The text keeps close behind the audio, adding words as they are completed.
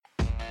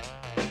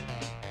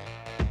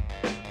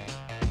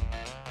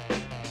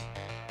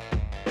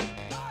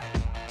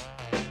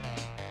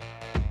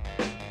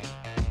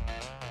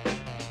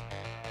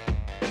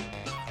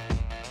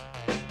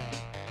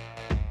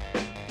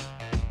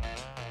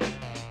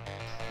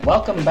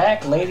Welcome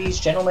back, ladies,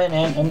 gentlemen,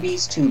 and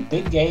MBs to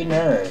Big Gay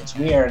Nerds.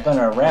 We are going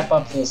to wrap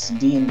up this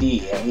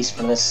D&D, at least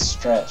for this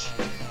stretch.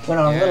 Went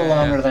on a little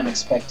longer than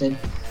expected,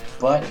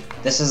 but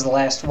this is the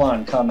last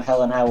one, come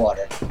hell and high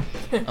water.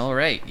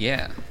 Alright,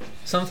 yeah.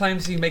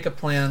 Sometimes you make a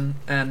plan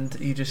and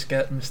you just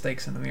get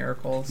mistakes into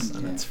miracles,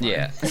 and it's fine.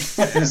 Yeah.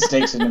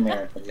 Mistakes in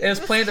America. It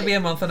was planned to be a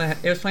month and a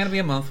half. It was planned to be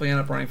a month. We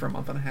ended up running for a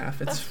month and a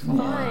half. It's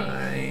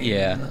fine.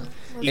 Yeah.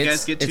 You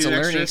guys get 2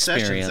 extra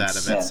sessions out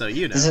of it, so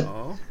you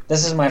know.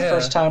 This is my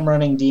first time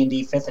running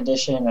D&D 5th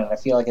edition, and I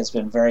feel like it's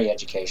been very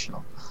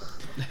educational.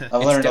 I've learned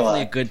a lot. It's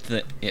definitely a good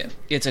thing. Yeah,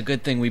 it's a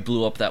good thing we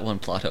blew up that one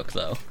plot hook,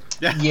 though.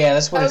 Yeah,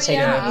 this would have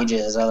taken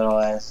ages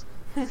otherwise.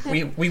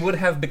 We would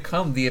have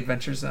become the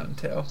Adventure Zone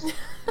too.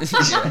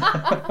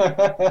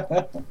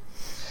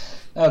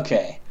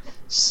 Okay,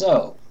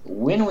 so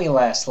when we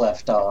last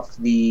left off,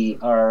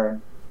 our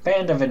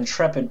band of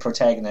intrepid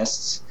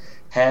protagonists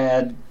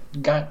had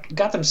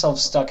got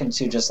themselves stuck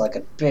into just like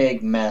a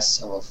big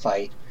mess of a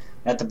fight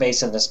at the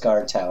base of this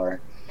guard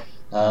tower.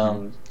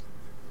 Gull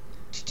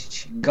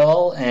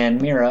and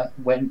Mira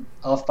went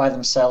off by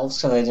themselves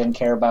so they didn't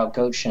care about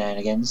goat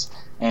shenanigans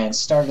and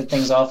started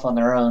things off on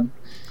their own.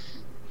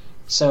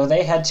 So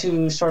they had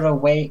to sort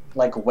of wade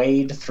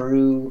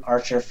through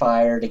archer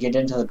fire to get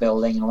into the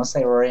building, and once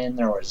they were in,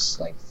 there was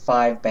like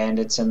 5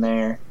 bandits in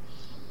there.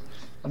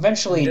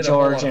 Eventually,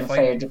 George and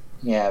Feodora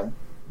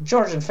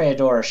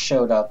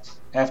showed up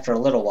after a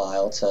little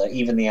while to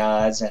even the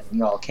odds, and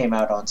you all came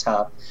out on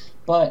top.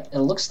 But it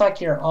looks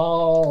like you're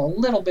all a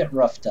little bit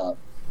roughed up.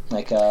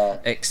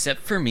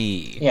 Except for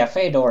me. Yeah,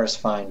 Feodora's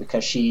fine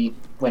because she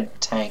went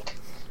tank.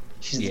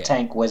 She's the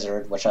tank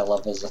wizard, which I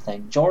love as a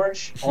thing.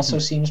 George also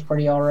seems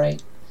pretty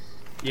alright.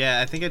 Yeah,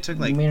 I think I took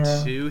like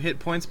Mira. 2 hit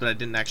points, but I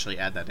didn't actually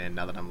add that in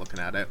now that I'm looking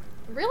at it.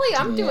 Really,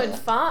 I'm doing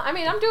fine. I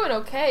mean, I'm doing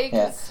okay,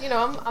 because,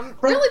 I'm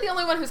really the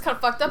only one who's kind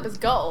of fucked up is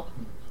Gull.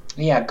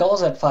 Yeah,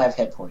 Gull's at 5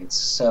 hit points,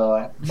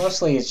 so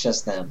mostly it's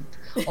just them.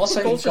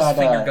 Also, Gull's just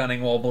finger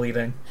gunning while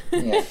bleeding.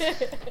 Yeah.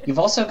 You've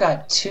also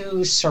got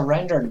 2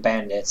 surrendered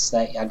bandits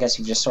that I guess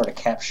you just sort of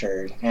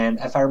captured, and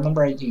if I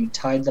remember right, you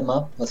tied them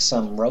up with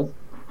some rope.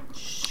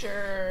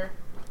 Sure.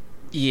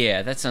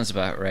 Yeah, that sounds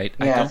about right.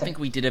 Yeah, I don't think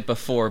we did it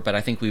before, but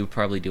I think we would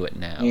probably do it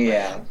now.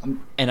 Yeah.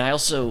 And I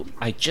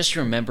just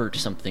remembered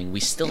something.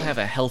 We still have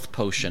a health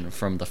potion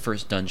from the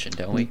first dungeon,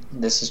 don't we?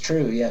 This is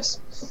true,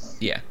 yes.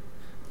 Yeah.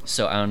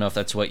 So I don't know if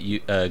that's what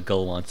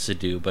Gull wants to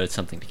do, but it's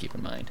something to keep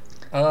in mind.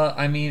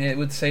 I mean, it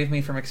would save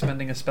me from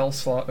expending a spell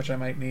slot, which I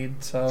might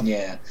need, so...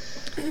 Yeah.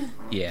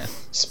 Yeah.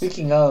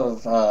 Speaking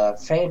of,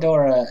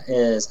 Feodora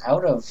is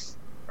out of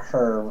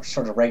her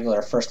sort of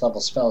regular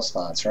first-level spell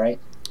slots, right?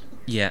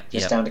 Yeah,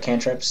 Just down to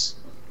cantrips?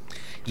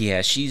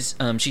 Yeah, she's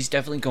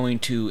definitely going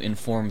to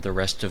inform the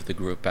rest of the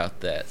group about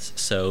that.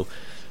 So,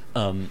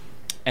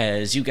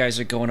 as you guys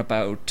are going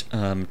about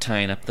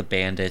tying up the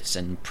bandits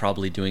and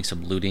probably doing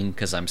some looting,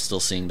 because I'm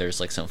still seeing there's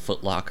like some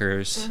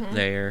footlockers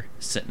there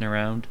sitting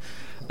around,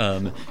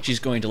 she's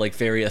going to like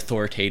very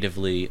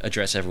authoritatively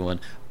address everyone.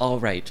 All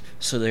right,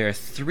 so there are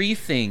 3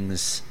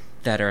 things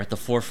that are at the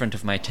forefront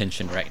of my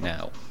attention right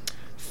now.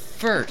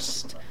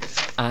 First,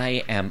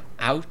 I am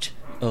out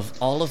of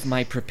all of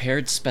my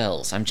prepared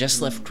spells. I'm just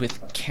left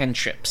with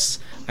cantrips.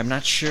 I'm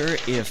not sure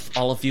if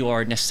all of you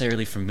are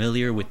necessarily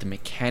familiar with the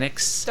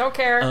mechanics Don't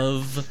care.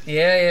 of...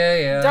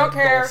 Yeah. Don't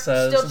care. Gull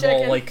says, Still chicken.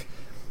 while, like,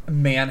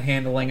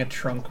 manhandling a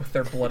trunk with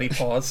their bloody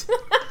paws.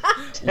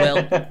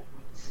 Well,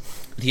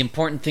 the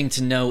important thing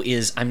to know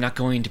is I'm not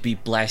going to be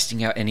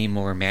blasting out any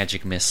more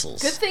magic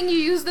missiles. Good thing you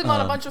used them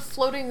on a bunch of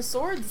floating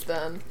swords,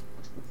 then.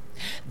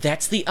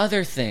 That's the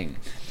other thing.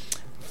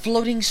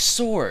 Floating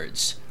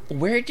swords.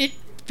 Where did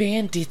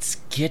bandits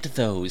get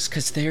those?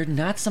 Because they're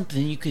not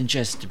something you can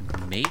just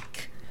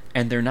make,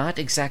 and they're not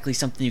exactly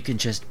something you can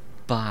just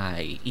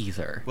buy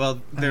either.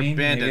 Well, they're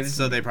bandits,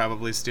 so they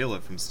probably steal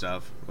it from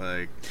stuff.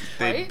 Like,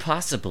 Right?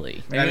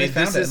 Possibly. Maybe they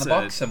found it in the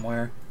box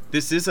somewhere.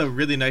 This is a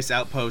really nice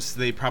outpost.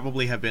 They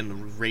probably have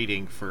been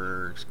raiding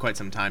for quite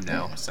some time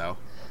now. So,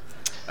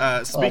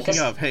 speaking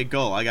of, hey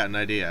Gull, I got an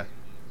idea.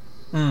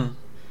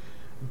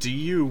 Do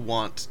you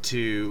want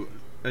to?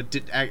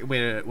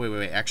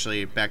 Wait.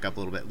 Actually, back up a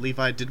little bit.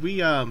 Levi, did we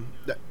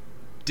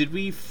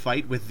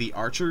fight with the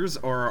archers,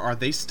 or are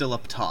they still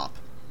up top?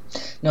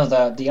 No,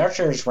 the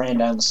archers ran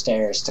down the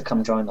stairs to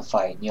come join the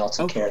fight, and you all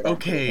took care of them.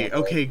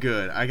 Okay,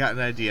 good. I got an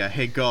idea.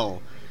 Hey,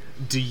 Gull,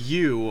 do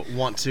you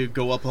want to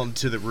go up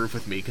onto the roof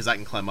with me? Because I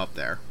can climb up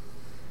there.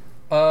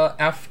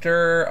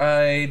 After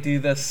I do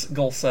this,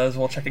 Gull says,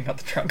 while checking out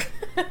the trunk.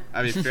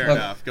 I mean, fair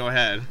enough. Go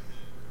ahead.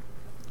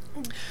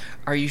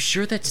 Are you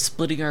sure that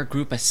splitting our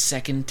group a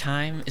second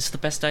time is the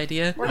best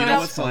idea? You know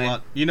what's a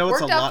lot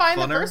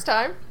funner? The first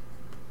time.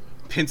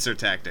 Pincer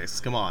tactics.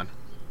 Come on.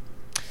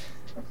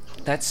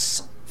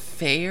 That's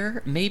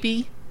fair,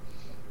 maybe?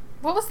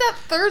 What was that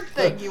third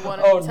thing you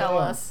wanted to tell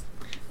us?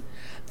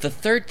 The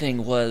third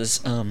thing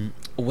was,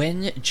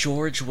 when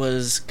George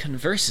was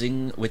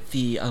conversing with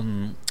the,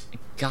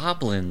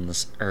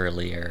 goblins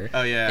earlier.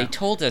 Oh, yeah. They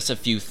told us a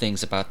few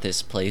things about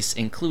this place,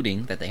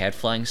 including that they had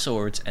flying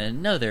swords, and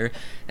another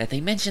that they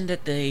mentioned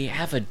that they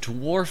have a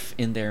dwarf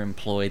in their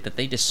employ that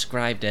they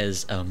described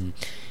as,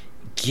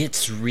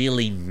 gets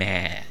really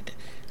mad.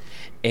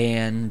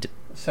 And...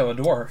 So a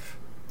dwarf.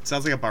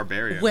 Sounds like a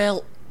barbarian.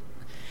 Well...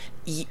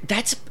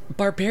 That's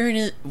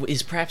barbarian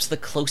is perhaps the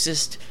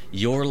closest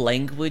your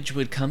language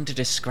would come to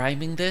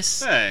describing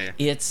this. Hey.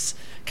 It's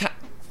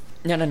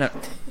no.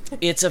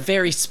 It's a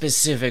very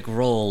specific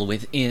role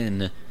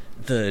within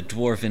the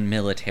dwarven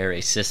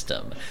military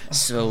system.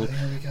 So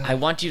I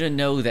want you to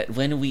know that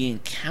when we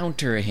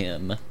encounter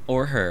him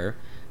or her,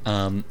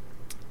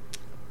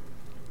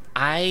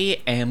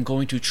 I am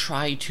going to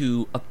try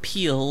to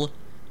appeal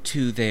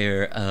to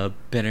their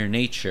better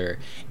nature,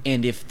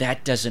 and if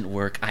that doesn't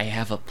work, I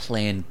have a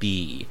plan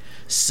B.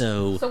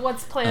 So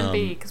what's plan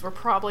B? Because we're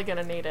probably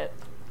gonna need it.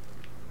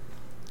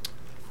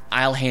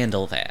 I'll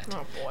handle that.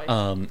 Oh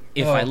boy.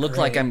 If I look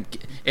like I'm,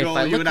 if Joel,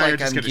 I you look and I like are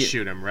just I'm, gonna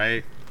shoot him,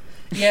 right?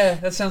 Yeah,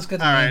 that sounds good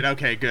to All me. right.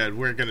 Okay. Good.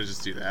 We're gonna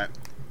just do that.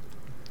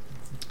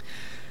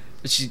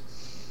 she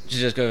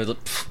just goes,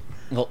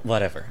 well,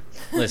 whatever.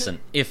 Listen,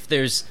 if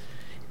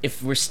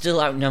we're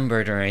still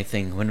outnumbered or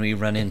anything when we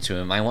run into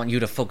him, I want you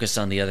to focus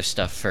on the other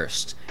stuff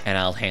first, and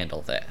I'll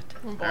handle that.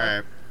 Oh boy. All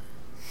right.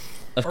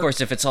 Of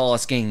course, if it's all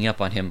us ganging up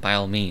on him, by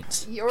all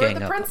means, You're gang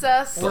the up.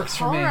 princess. Works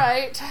for All me.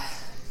 right.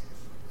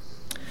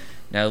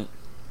 Now,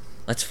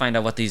 let's find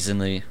out what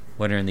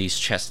are in these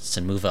chests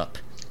and move up.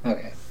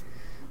 Okay.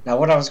 Now,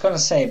 what I was going to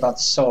say about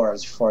the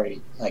swords before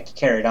you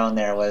carried on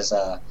there was,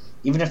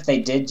 even if they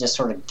did just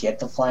sort of get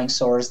the flying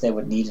swords, they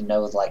would need to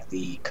know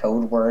the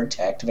code word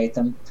to activate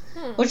them,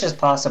 which is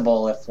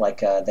possible if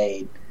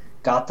they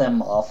got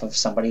them off of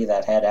somebody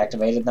that had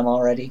activated them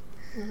already.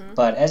 Mm-hmm.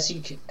 But as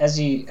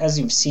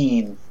you've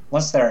seen,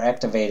 once they're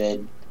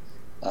activated,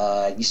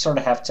 you sort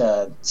of have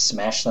to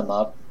smash them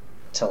up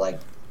to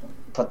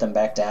put them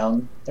back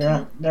down.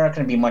 They're not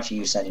going to be much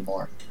use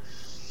anymore.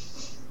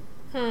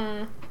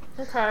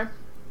 Okay.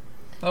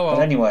 Oh well.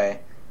 But anyway,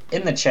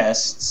 in the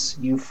chests,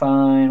 you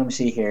find, let me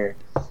see here,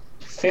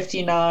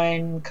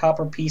 59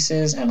 copper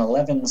pieces and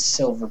 11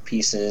 silver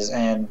pieces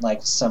and,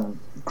 some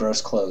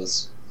gross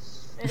clothes.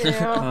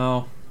 Yeah.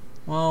 Oh.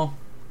 Well.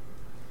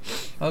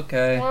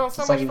 Okay. Well,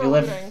 so It's much like if for you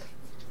live- looting.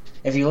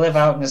 If you live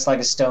out in just,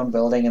 a stone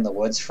building in the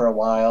woods for a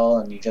while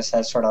and you just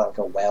have sort of,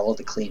 a well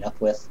to clean up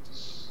with,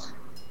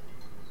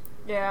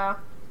 Yeah.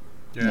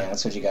 yeah,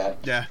 that's what you got.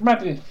 Yeah.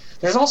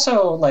 There's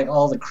also,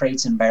 all the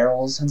crates and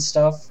barrels and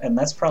stuff, and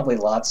that's probably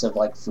lots of,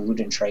 food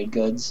and trade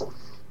goods.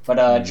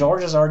 But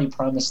George has already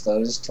promised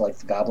those to,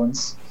 the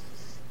goblins.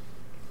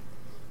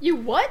 You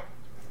what?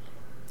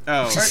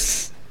 Oh.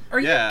 Are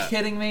you Yeah.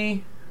 kidding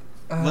me?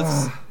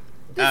 Let's.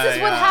 This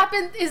is what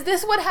happens. Is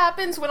this what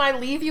happens when I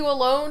leave you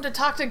alone to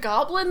talk to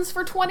goblins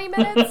for 20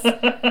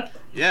 minutes?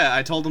 Yeah,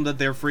 I told them that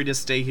they're free to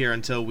stay here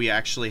until we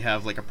actually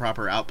have a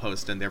proper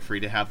outpost, and they're free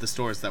to have the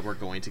stores that were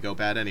going to go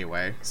bad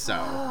anyway. So.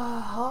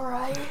 All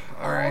right.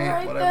 All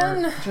right, whatever.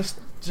 then.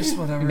 Just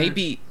whatever.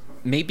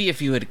 Maybe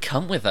if you had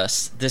come with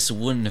us, this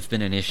wouldn't have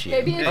been an issue.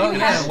 Maybe if Oh you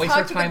yeah, hadn't waste our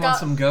talked to the time on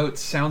some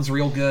goats. Sounds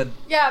real good.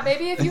 Yeah,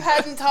 maybe if you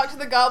hadn't talked to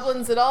the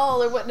goblins at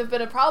all, it wouldn't have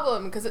been a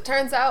problem, because it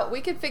turns out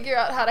we could figure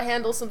out how to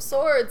handle some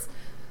swords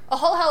a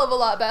whole hell of a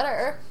lot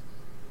better.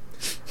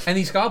 And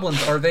these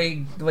goblins, are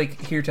they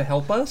here to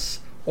help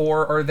us,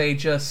 or are they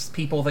just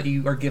people that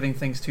you are giving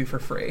things to for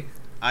free?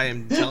 I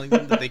am telling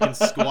them that they can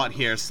squat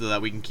here so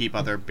that we can keep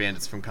other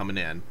bandits from coming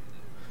in.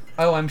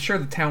 Oh, I'm sure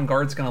the town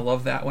guard's gonna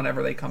love that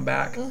whenever they come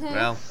back.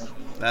 Well,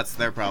 that's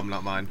their problem,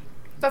 not mine.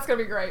 That's gonna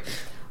be great.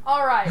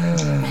 All right,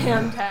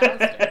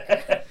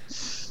 fantastic.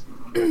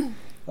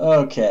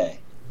 Okay.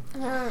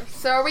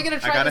 So are we gonna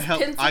try this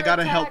pincer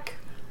attack?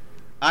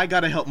 I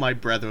gotta help my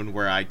brethren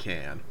where I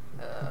can.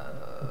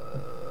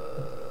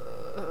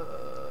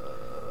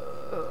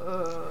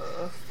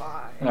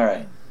 Fine.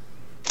 Alright.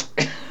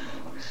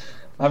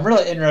 I'm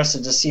really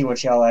interested to see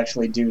what y'all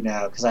actually do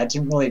now, because I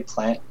didn't really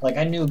plan...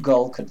 I knew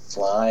Gull could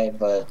fly,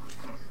 but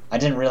I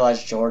didn't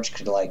realize George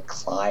could,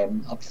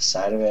 climb up the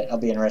side of it. I'll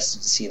be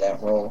interested to see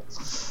that roll.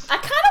 I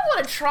kind of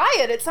want to try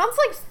it. It sounds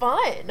like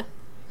fun.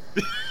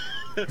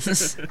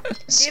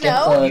 Skip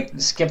know?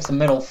 skip the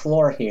middle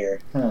floor here.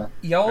 Huh.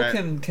 Y'all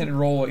Right. can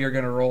roll what you're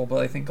gonna roll,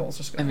 but I think Gull's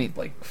just gonna I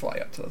mean- fly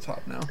up to the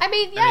top now. I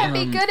mean, yeah, it'd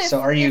be good if... So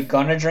are you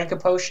gonna drink a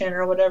potion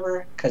or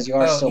whatever? Because you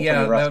are Oh still yeah,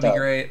 pretty that roughed would be up.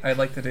 great. I'd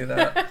like to do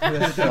that.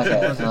 That's Okay,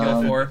 what I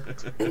go for.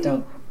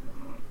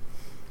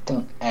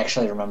 Don't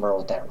actually remember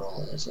what that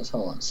roll is. Just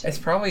hold on a second. It's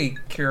probably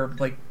cure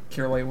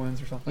light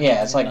wounds or something.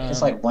 Yeah, it's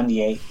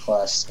 1d8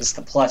 plus. It's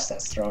the plus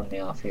that's throwing me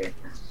off here.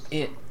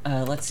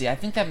 Let's see. I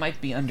think that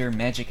might be under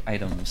magic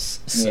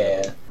items. So,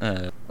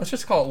 Yeah. Let's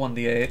just call it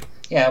 1d8.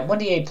 Yeah,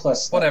 1d8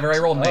 plus. Whatever, I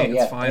rolled an 8, Oh,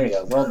 yeah, it's fine. there you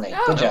go. Rolled an 8.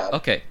 Oh. Good job.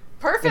 Okay. Good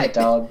Perfect.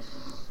 dog.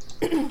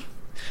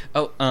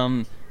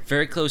 Oh,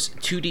 very close.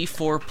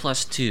 2d4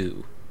 plus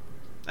 2.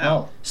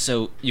 Oh.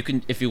 So you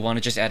can, if you want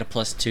to just add a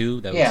plus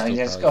 2, that would Yeah, still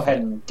just probably go ahead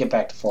fit. and get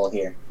back to full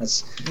here.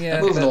 Let's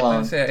Yeah, move it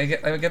along.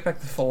 I would get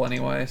back to full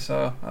anyway,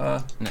 so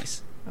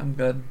Nice. I'm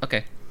good.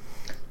 Okay.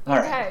 All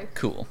right. Okay.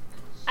 Cool.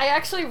 I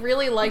actually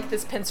really like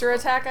this pincer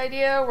attack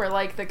idea where,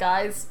 like, the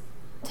guys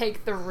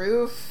take the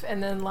roof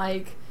and then,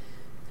 like...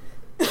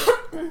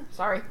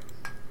 sorry.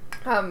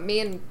 Me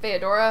and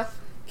Feodora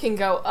can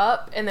go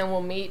up and then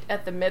we'll meet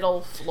at the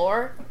middle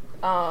floor.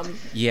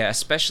 Yeah,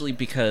 especially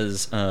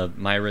because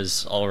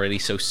Myra's already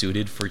so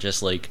suited for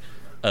just like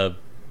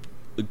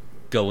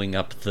going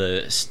up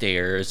the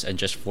stairs and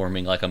just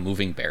forming like a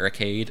moving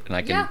barricade, and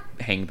I can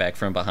hang back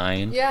from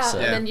behind. Yeah, so.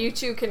 and then you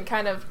two can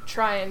kind of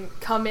try and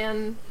come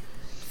in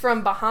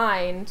from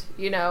behind,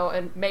 you know,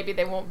 and maybe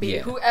they won't be,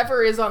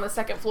 whoever is on the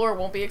second floor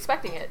won't be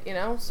expecting it, you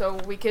know, so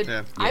we could,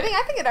 I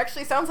think it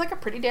actually sounds like a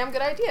pretty damn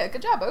good idea.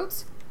 Good job,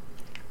 Oats.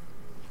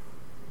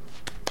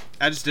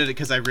 I just did it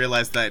because I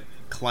realized that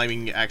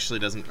climbing actually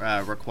doesn't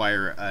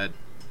require a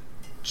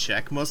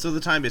check most of the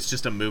time. It's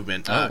just a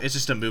movement. It's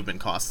just a movement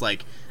cost.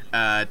 Like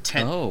 10.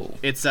 Oh.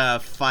 It's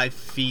 5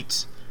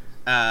 feet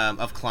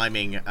of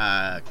climbing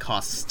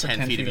costs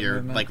 10 feet of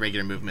your like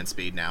regular movement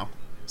speed now.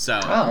 So.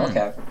 Oh,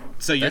 okay.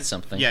 So that's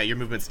something. Yeah, your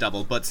movement's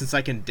double. But since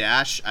I can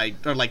dash,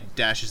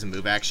 dash is a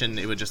move action.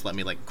 It would just let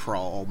me like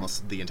crawl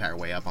almost the entire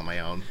way up on my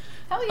own.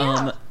 Hell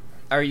yeah.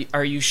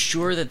 Are you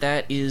sure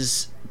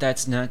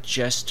that's not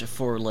just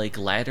for like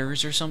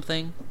ladders or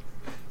something?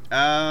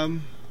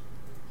 I'm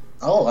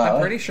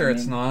pretty sure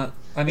it's not.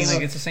 I mean,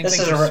 like, it's the same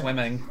thing for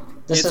swimming.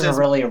 This is a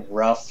really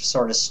rough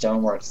sort of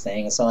stonework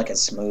thing. It's not like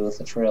it's smooth.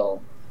 It's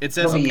real. It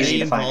says really it easy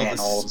may to find involve a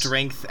handholds.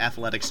 strength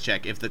athletics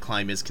check if the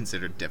climb is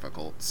considered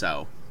difficult.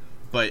 So,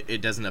 but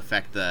it doesn't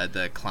affect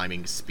the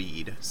climbing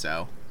speed.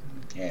 So,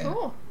 Yeah.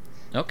 Cool.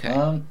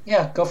 Okay.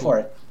 Yeah, go for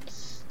it.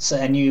 So,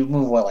 and you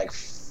move what, like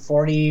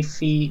 40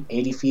 feet,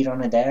 80 feet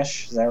on a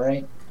dash? Is that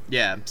right?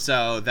 yeah.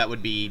 So that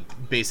would be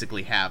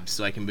basically halved.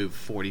 So I can move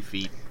 40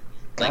 feet.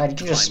 God, Like you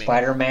can just climbing.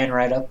 Spider-Man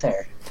right up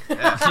there.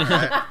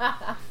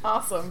 Yeah,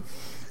 Awesome.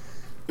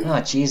 Oh,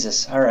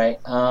 Jesus. All right.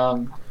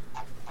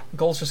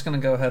 Goal's just gonna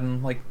go ahead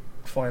and, like,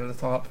 fly to the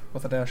top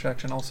with a dash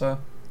action also.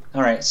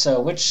 All right. So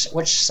which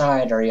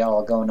side are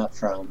y'all going up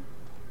from?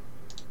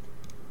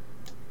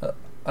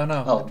 Oh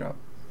no, Oh.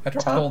 I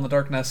dropped Top? Goal in the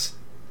darkness.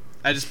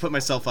 I just put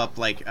myself up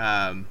like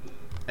and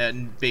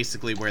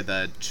basically where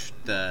the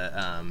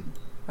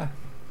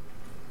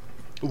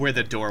where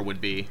the door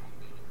would be.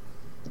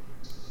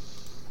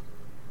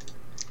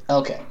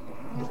 Okay.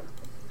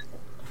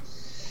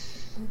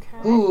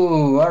 Okay.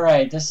 Ooh, all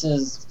right. This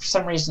is, for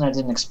some reason, I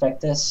didn't expect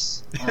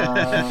this. All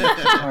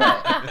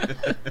right.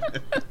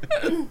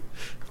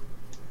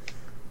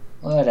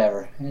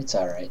 Whatever. It's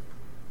all right.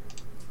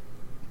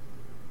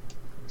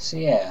 So,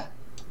 yeah.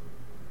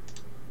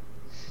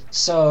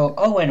 So,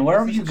 Owen,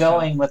 where were you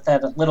going with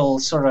that little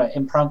sort of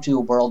impromptu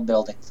world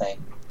building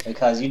thing?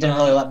 Because you didn't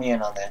really let me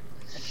in on that.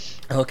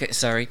 Okay,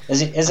 sorry.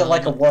 Is it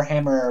like a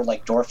Warhammer,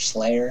 like Dwarf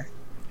Slayer?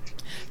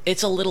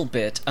 It's a little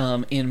bit.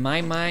 In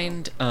my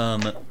mind,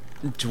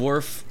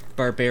 dwarf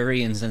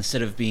barbarians,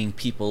 instead of being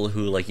people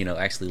who, like, you know,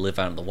 actually live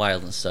out in the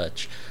wild and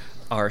such,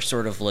 are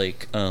sort of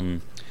like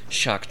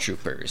shock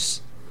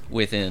troopers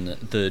within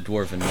the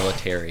dwarven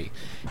military.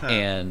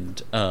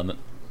 And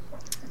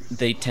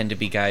they tend to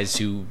be guys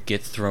who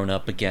get thrown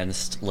up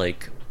against,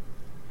 like,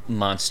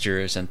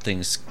 monsters and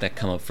things that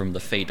come up from the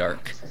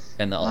Feydark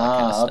and all that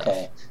kind of stuff.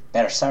 Okay.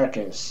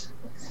 Berserkers.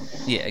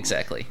 Yeah,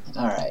 exactly.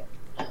 All right.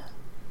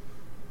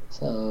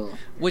 So,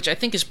 Which I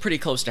think is pretty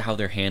close to how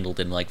they're handled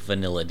in, like,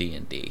 vanilla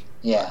D&D.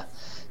 yeah.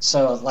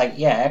 So, like,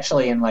 yeah,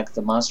 actually in, like,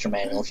 the monster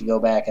manual, if you go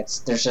back,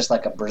 there's just,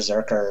 like, a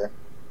berserker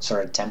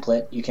sort of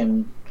template you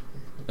can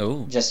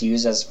Oh, just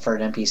use as for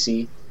an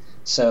NPC.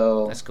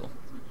 So, that's cool.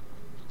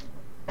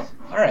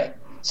 all right.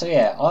 So,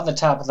 yeah, on the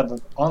top of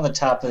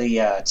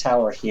the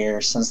tower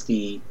here, since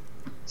the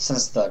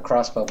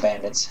crossbow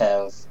bandits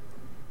have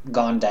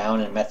gone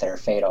down and met their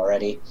fate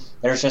already,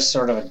 there's just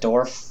sort of a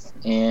dwarf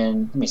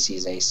in, let me see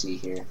his AC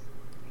here.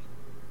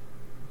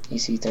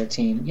 AC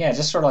 13. Yeah,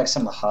 just sort of like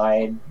some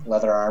hide,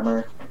 leather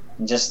armor,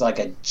 and just like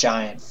a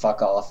giant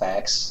fuck off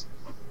axe.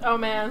 Oh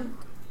man.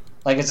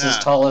 Like it's as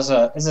tall as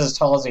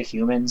a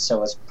human,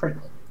 so it's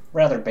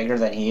rather bigger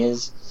than he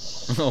is.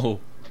 Oh,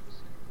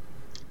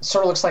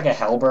 Sort of looks like a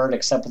halberd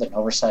except with an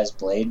oversized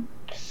blade.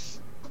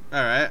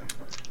 All right.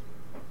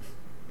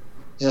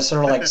 He's just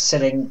sort of like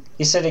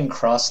he's sitting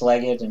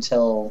cross-legged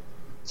until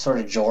sort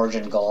of George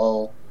and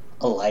Gull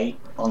alight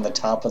on the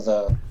top of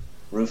the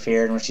roof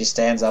here, in which he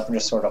stands up and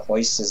just sort of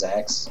hoists his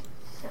axe.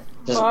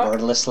 Just Fuck.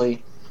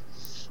 wordlessly.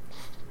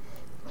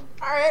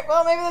 Alright,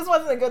 well maybe this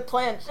wasn't a good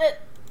plan. Shit.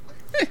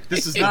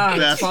 This is the It's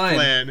best fine.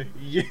 plan.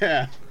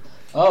 Yeah.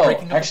 Oh,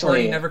 Breaking up a party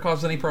actually, never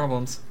caused any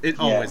problems. It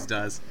always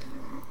does.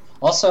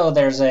 also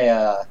there's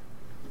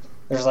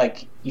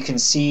like, you can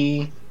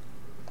see,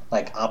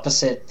 like,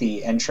 opposite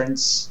the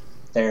entrance,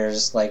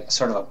 there's like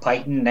sort of a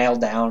python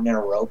nailed down in a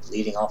rope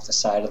leading off the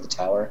side of the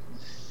tower.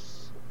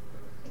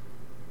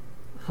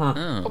 Huh.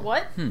 oh.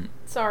 What?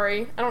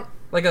 Sorry. I don't...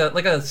 Like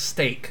a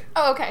stake.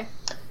 Oh, okay.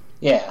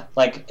 Yeah,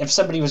 like if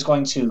somebody was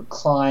going to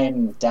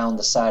climb down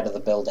the side of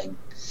the building,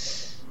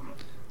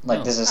 like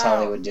Oh. this is how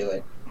they Oh. would do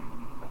it.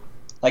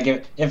 Like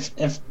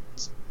if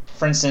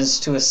for instance,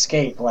 to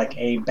escape like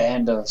a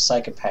band of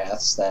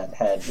psychopaths that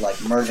had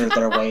like murdered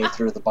their way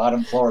through the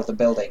bottom floor of the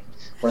building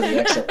where the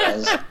exit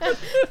was.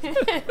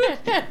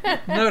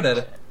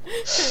 Noted.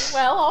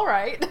 Well, all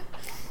right.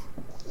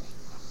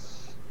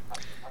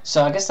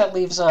 So I guess that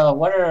leaves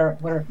what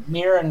are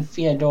Mira and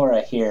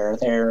Feodora here?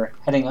 They're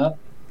heading up.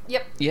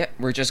 Yep. Yeah,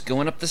 we're just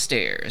going up the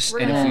stairs,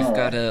 and gonna- if we've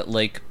got to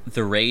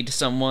the raid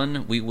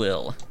someone, we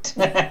will.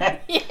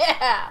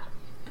 Yeah.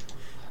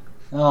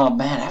 Oh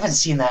man, I haven't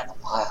seen that in a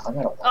while. I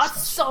gotta Oh, watch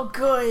it's so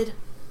good.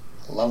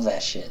 that. Love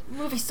that shit. The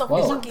movie's so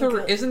Whoa. fucking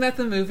good. Isn't that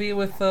the movie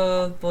with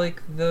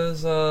like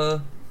those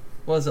what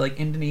was it, like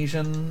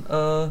Indonesian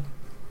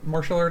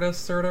martial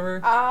artists or whatever?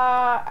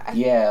 I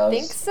Yeah,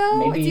 think so.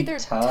 Maybe it's either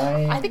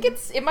Thai. I think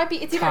it's either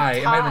Thai.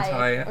 It might have been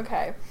Thai.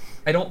 Okay.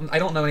 I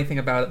don't know anything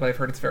about it, but I've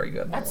heard it's very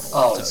good. That's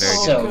Oh, it's it's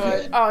very so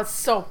good. good. Oh, it's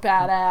so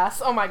badass.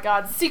 Oh my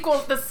god.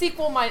 The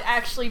sequel might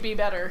actually be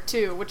better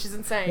too, which is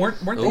insane. Weren't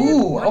they?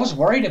 Ooh, I was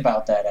worried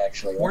about that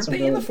actually. Weren't That's a they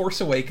in really- The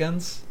Force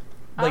Awakens?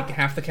 Like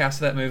half the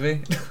cast of that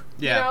movie.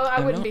 Yeah. You know, I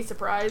wouldn't know. be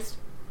surprised.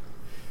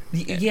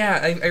 Yeah,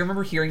 I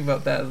remember hearing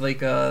about that. Like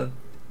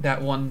that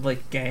one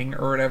like gang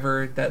or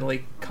whatever that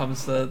like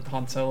comes to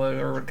Han Solo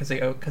or because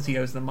he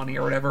owes them money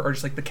or whatever, or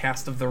just like the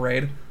cast of the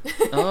raid.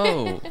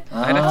 Oh,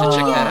 I'd have to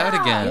check that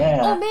out again. Yeah.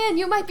 Oh man,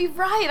 you might be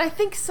right. I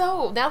think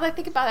so. Now that I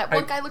think about it,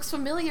 one I- guy looks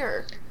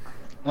familiar.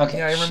 Okay.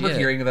 Yeah, I remember Shit.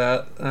 hearing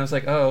that, and I was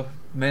like, oh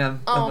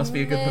man, that Oh, must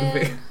be a good man.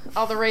 movie.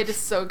 Oh, The Raid is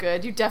so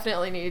good. You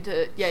definitely need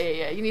to.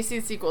 Yeah. You need to see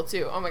the sequel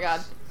too. Oh my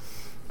god.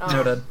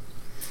 Noted.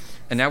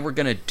 And now we're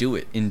gonna do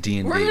it in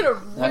D&D. We're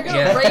gonna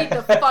Yeah. raid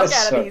the fuck out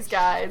So- of these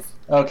guys.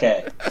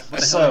 Okay. What the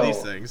hell So are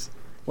these things?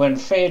 when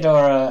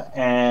Feodora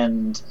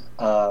and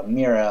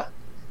Mira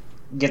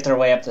get their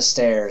way up the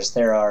stairs,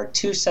 there are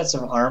two sets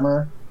of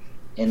armor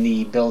in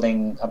the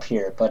building up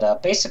here.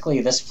 But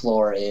basically, this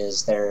floor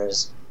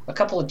there's a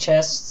couple of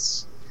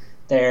chests.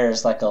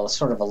 There's like a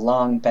sort of a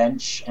long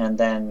bench, and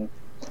then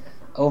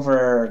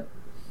over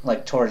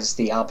like towards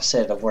the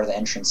opposite of where the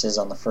entrance is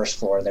on the first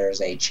floor,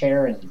 there's a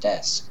chair and a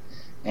desk.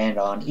 And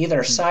on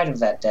either side of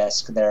that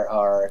desk, there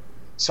are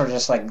sort of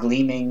just like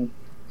gleaming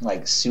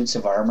like suits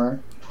of armor,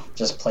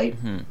 just plate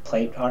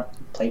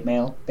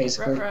mail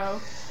basically. Ruh-roh.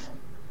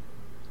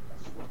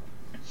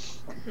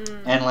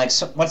 And like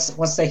so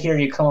once they hear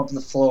you come up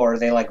the floor,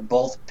 they like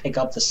both pick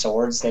up the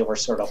swords they were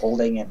sort of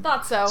holding in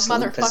Thought so,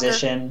 salute motherfucker.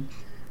 position,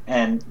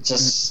 and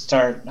just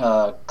start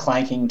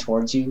clanking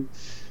towards you.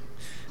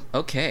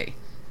 Okay.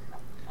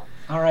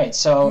 All right,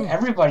 so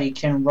everybody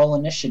can roll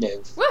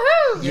initiative.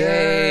 Woohoo!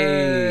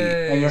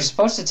 Yay! Now, you're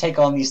supposed to take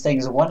on these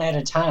things one at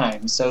a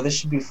time, so this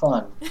should be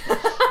fun.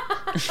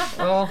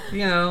 Well, you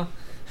know,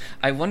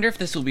 I wonder if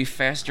this will be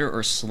faster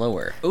or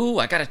slower. Ooh,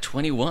 I got a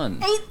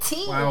 21.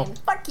 18. Wow.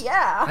 Fuck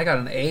yeah. I got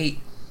an 8.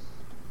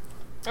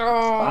 Oh.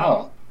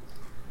 Wow,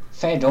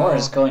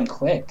 Feodora's going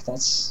quick.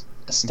 That's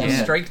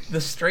astounding. The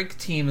strike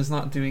team is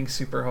not doing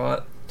super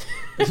hot.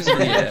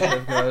 Yeah.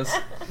 Goes.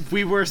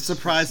 We were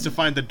surprised to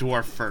find the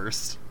dwarf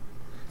first.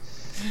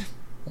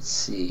 Let's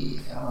see.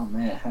 Oh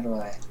man, how do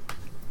I?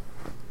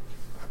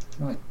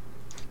 Let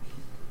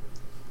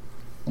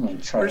me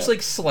try. We're just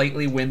like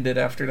slightly winded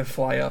after to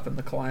fly up in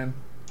the climb.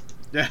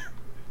 Yeah.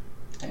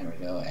 There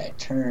we go. At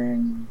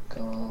turn,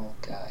 go.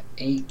 Got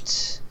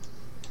 8.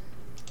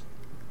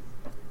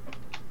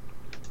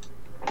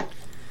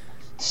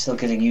 Still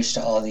getting used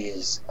to all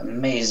these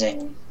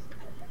amazing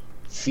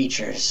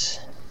features.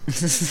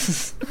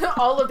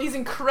 All of these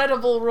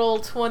incredible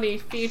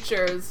Roll20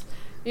 features.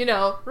 You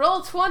know,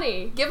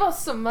 Roll20, give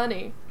us some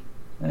money.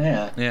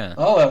 Yeah. Yeah.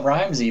 Oh, it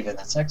rhymes even.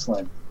 That's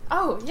excellent.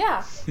 Oh,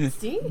 yeah.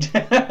 See?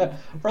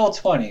 Roll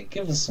 20.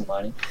 Give us some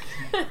money.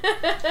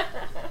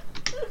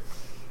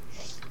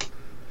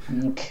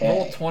 Okay.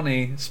 Roll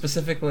 20,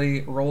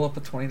 specifically roll up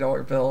a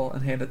 $20 bill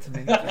and hand it to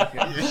me. Thank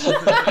you.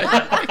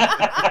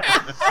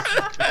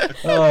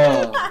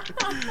 Oh.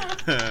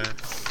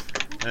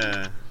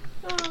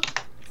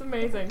 It's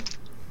amazing.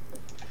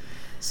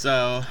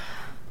 So,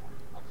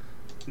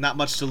 not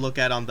much to look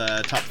at on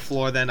the top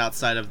floor then,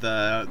 outside of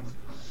the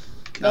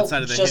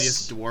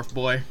hideous dwarf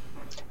boy.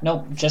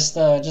 Nope, just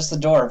the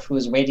dwarf who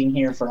is waiting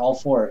here for all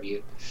 4 of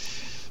you.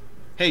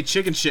 Hey,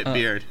 chicken shit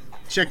beard,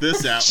 check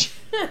this out.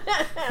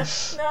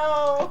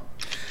 No.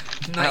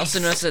 I also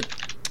noticed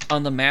that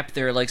on the map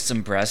there are like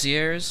some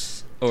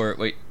braziers. Or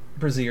wait,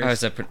 Braziers. how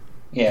is that?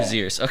 Yeah.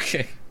 Braziers.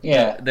 Okay.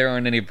 Yeah. There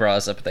aren't any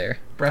bras up there.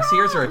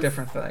 Brassiers are a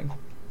different thing.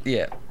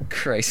 Yeah.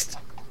 Christ.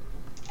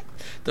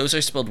 Those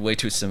are spelled way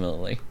too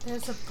similarly.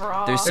 There's a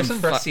bra. There's There's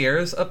some some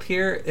brassiers up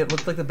here. It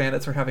looked like the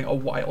bandits were having a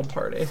wild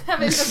party.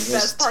 having the Those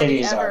best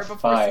party titties ever are before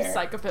fire.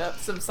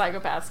 some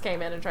psychopaths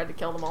came in and tried to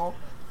kill them all.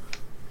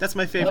 That's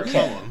my favorite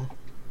Okay.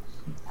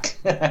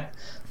 poem.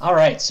 All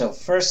right, so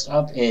first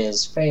up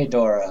is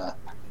Feodora.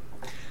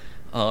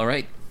 All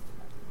right.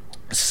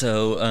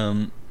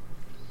 So,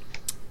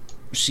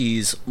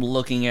 she's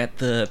looking at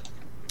the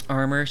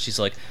armor. She's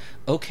like,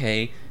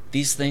 okay,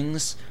 these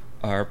things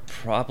are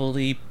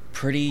probably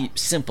pretty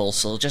simple,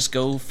 so I'll just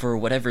go for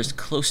whatever's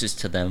closest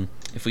to them.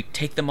 If we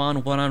take them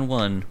on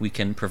one-on-one, we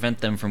can prevent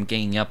them from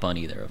ganging up on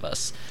either of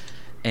us.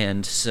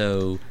 And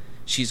so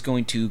she's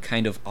going to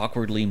kind of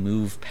awkwardly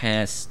move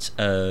past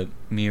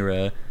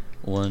Mira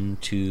 1,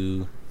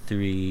 2,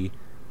 3,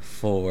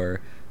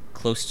 4,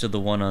 close to the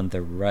one on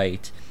the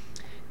right,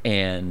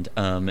 and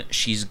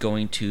she's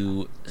going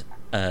to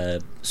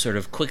sort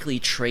of quickly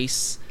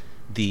trace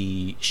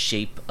the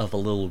shape of a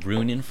little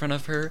rune in front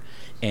of her,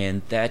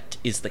 and that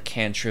is the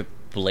cantrip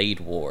Blade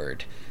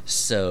Ward.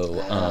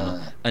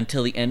 So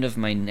until the end of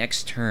my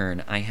next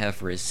turn, I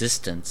have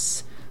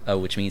resistance,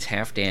 which means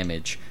half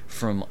damage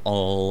from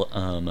all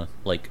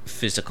like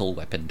physical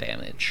weapon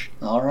damage.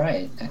 All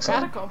right,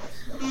 excellent. Radical.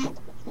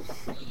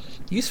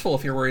 Useful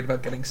if you're worried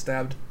about getting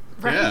stabbed.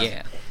 Right.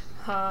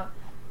 Yeah.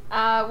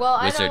 Well,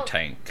 Wizard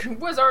tank.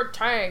 Wizard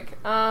tank.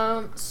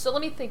 So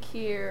let me think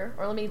here,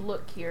 or let me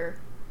look here.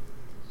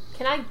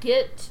 Can I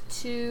get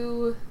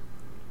to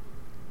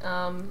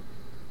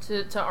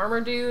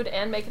Armor Dude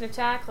and make an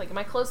attack? Like, am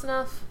I close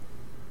enough?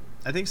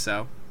 I think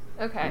so.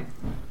 Okay.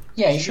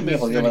 Yeah, you should be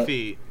able to do 30 it.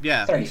 feet.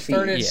 Yeah. 30 feet.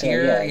 Third is so,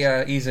 here,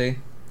 yeah. easy.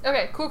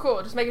 Okay,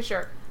 cool. Just making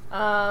sure.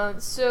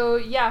 So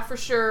yeah, for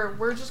sure,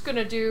 we're just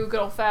gonna do good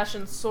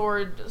old-fashioned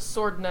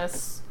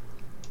swordness.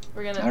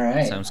 We're gonna. All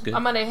right. Sounds good.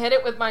 I'm gonna hit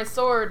it with my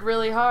sword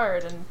really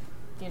hard, and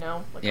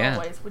like Yeah.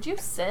 always. Would you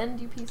send,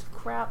 you piece of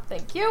crap?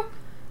 Thank you.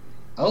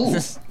 Oh,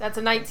 That's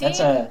a 19.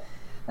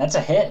 that's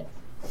a hit.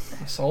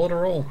 A solid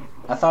roll.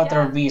 I thought there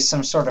Yeah. would be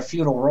some sort of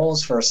feudal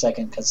rolls for a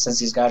second, because since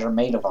these guys are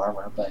made of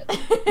armor, but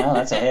no,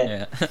 that's a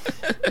hit. Yeah.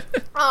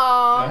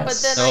 Aw, but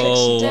That's then six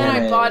I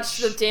damage.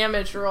 botched the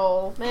damage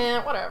roll.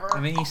 Man, whatever.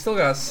 I mean, you still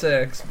got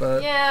 6,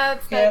 but yeah,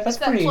 that's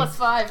that pretty-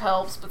 +5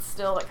 helps, but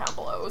still, that kind of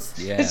blows.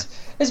 Yeah.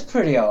 It's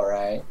pretty all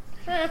right.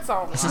 It's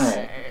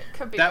alright.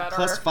 Could be That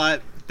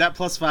better.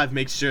 +5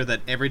 makes sure that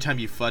every time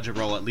you fudge a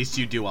roll, at least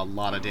you do a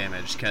lot of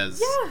damage,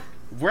 because Yeah.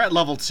 we're at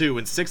level 2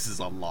 and 6 is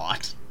a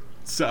lot.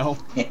 So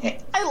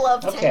I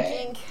love Okay.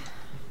 tanking.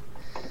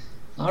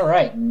 All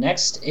right,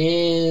 next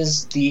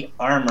is the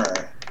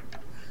armor,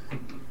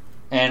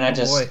 and I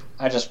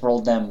just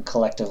rolled them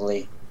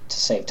collectively to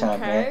save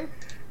time Okay. here.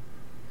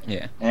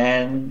 Yeah.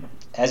 And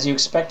as you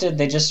expected,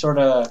 they just sort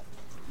of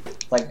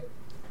like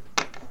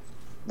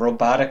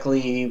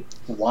robotically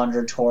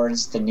wander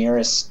towards the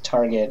nearest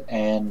target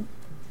and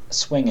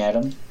swing at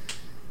him.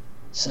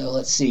 So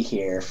let's see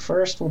here.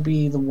 First will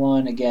be the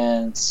one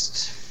against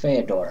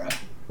Feodora.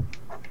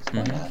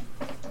 Why not?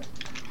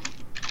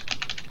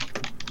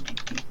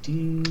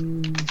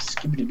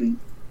 Skibbity-boo.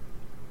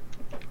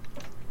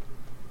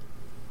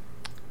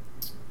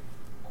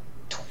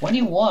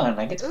 21.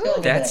 I get the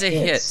feeling That's that a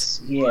hit.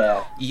 hits.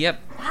 Yeah.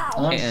 Yep.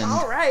 Wow. And-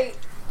 All right.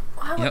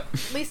 Wow. Yep.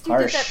 At least you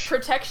did that Harsh.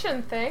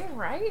 protection thing,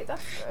 right?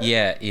 That's good.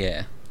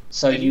 Yeah.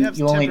 So and you have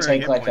only temporary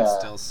take hit like points a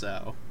still,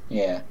 so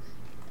yeah.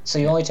 So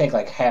you only take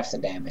like half the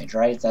damage,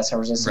 right? That's how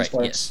resistance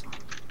Right. works.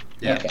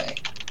 Yes. yeah. Okay.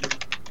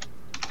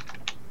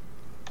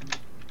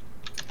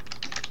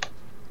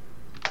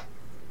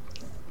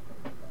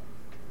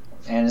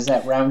 And is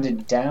that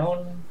rounded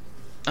down?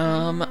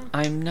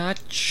 I'm not.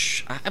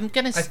 I'm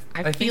gonna. I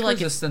I think feel like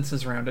it's resistance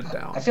is rounded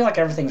down. I feel like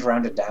everything's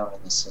rounded down in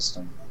this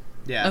system.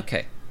 Yeah.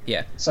 okay.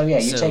 Yeah. So yeah,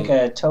 you So- take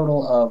a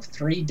total of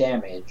 3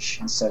 damage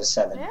instead of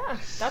 7. Yeah,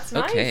 that's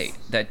nice. Okay.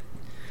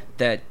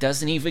 That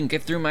doesn't even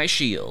get through my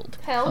shield.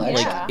 Hell Like,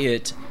 yeah.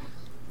 It.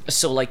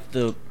 So like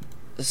the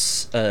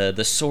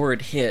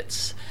sword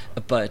hits,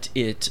 but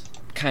it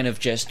kind of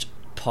just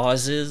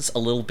pauses a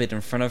little bit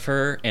in front of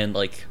her, and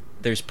like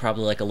there's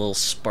probably like a little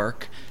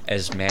spark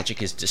as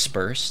magic is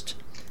dispersed.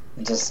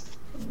 It just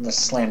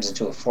slams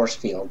into a force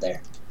field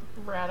there.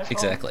 Radical.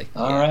 Exactly.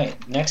 All right.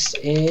 Next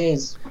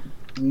is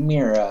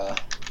Mira.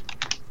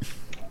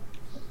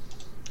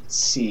 Let's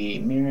see.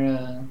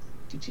 Mira.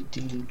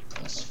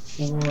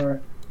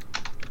 +4.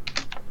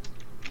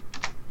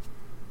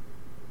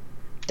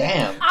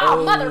 Damn.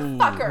 Oh,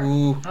 motherfucker!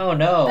 Ooh. Oh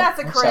no. That's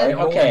a I'm crit. sorry.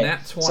 Oh, Okay.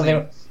 nat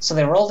 20. So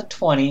they rolled a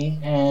 20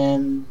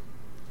 and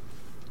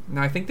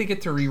Now I think they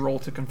get to re-roll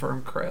to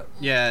confirm crit.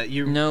 Yeah,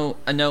 you No.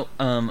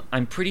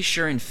 I'm pretty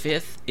sure in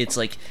 5th it's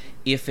like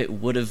if it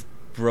would have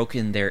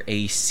broken their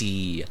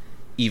AC,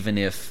 even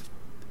if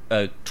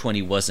a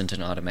 20 wasn't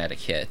an automatic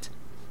hit,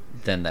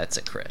 then that's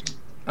a crit.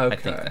 Okay. I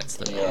think that's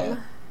the yeah.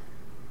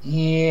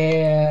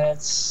 Yeah,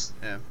 it's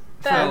yeah.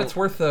 For what it's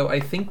worth, though, I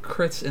think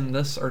crits in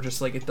this are just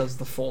like it does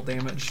the full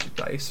damage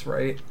dice,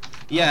 right?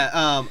 Yeah,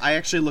 I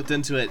actually looked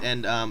into it,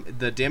 and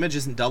the damage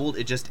isn't doubled,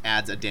 it just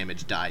adds a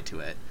damage die to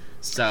it.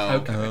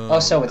 So, Okay.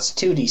 so it's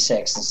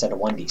 2d6 instead of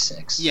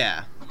 1d6.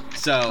 yeah.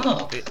 So,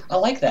 Oh, I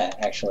like that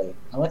actually.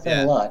 I like that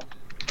Yeah. a lot.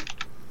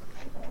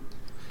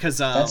 because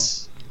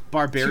That's Too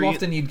barbarian,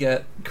 often you'd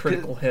get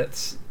critical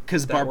hits.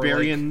 because that were, like-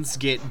 barbarians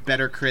get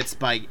better crits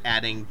by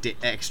adding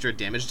extra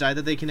damage die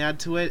that they can add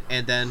to it,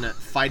 and then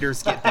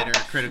fighters get better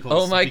criticals.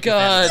 Oh my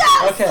because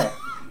god! okay.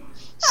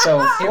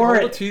 So It for rolled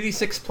a it,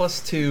 2d6 plus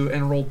 2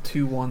 and rolled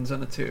 2 1s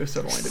and a 2,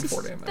 so it only did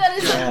 4 damage. That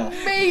is Yeah.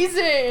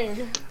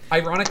 amazing!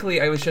 Ironically,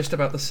 I was just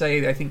about to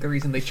say I think the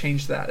reason they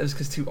changed that is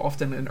because too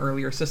often in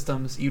earlier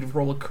systems you'd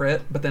roll a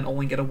crit but then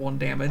only get a 1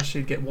 damage, so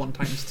you'd get 1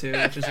 times 2,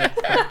 which is like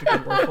practically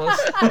worthless.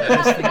 I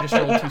just think you just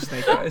roll 2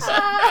 snake eyes.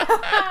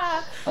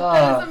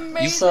 That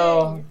is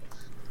amazing.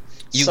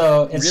 You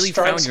really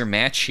found your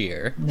match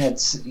here. It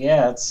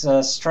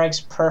strikes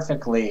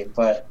perfectly,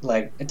 but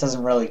like it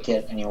doesn't really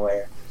get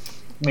anywhere.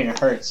 I mean, it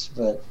hurts,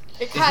 but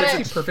it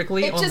hits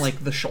perfectly on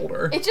like the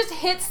shoulder. It just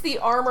hits the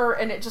armor,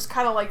 and it just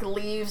kind of like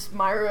leaves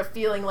Myra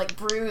feeling like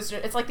bruised.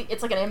 It's like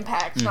an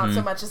impact, not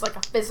so much as like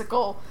a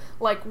physical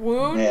like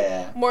wound.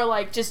 Yeah. More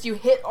like just you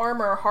hit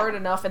armor hard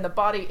enough, and the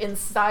body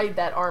inside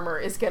that armor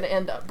is gonna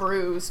end up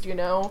bruised. You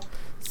know.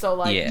 So,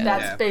 like,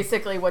 that's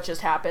basically what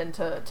just happened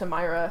to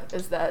Myra,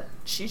 is that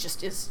she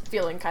just is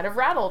feeling kind of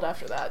rattled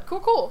after that.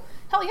 Cool.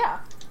 Hell yeah.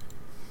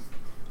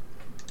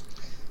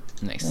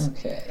 Nice.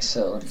 Okay,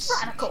 so let's see.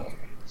 Radical.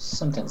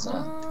 Something's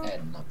not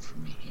adding up for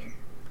me here.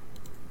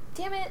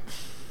 Damn it.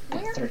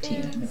 Where 13,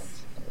 I know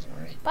is... that was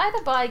alright. By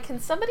the by, can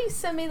somebody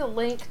send me the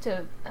link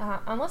to...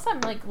 unless I'm,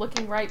 like,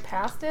 looking right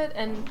past it,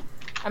 and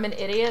I'm an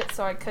idiot,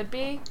 so I could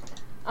be.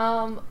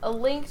 A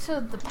link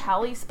to the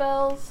Pally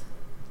spells...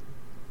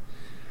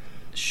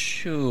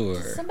 Sure.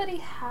 Does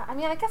somebody I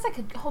mean, I guess I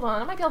could... Hold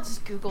on, I might be able to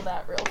just Google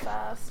that real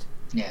fast.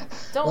 Yeah.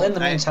 Don't... Well, in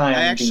the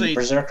meantime, the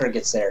Berserker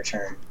gets their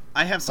turn.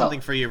 I have something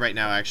for you right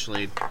now,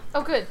 actually.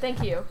 Oh, good,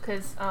 thank you.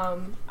 Because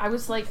I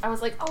was like,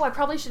 oh, I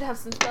probably should have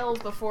some spells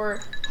before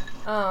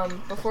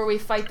we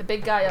fight the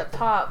big guy up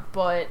top,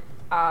 but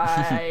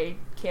I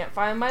can't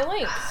find my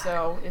link.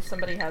 So if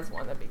somebody has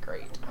one, that'd be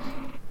great.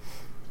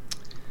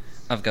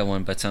 I've got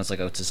one, but it sounds like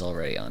Oates is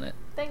already on it.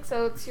 Thanks,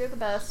 Oates. You're the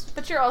best,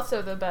 but you're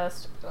also the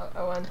best,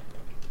 Owen.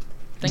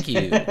 Thank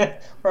you.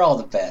 We're all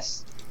the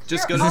best.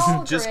 Just go to classes.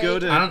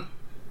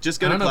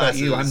 About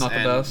you. I'm not the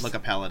best. Look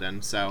up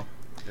Paladin. So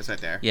it's right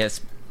there.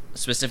 Yes,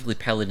 specifically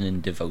Paladin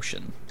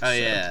Devotion. Oh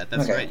yeah,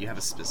 that's right. You have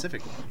a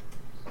specific one.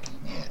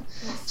 Yeah.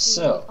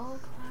 So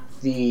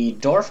the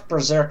Dwarf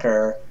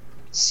Berserker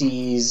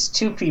sees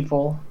two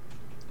people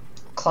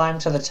climb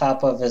to the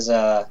top of his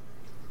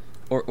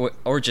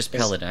Or just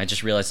Paladin. I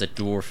just realized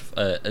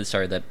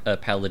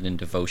that Paladin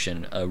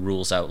Devotion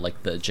rules out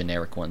like the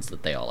generic ones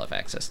that they all have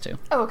access to.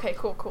 Oh, okay,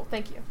 cool.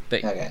 Thank you.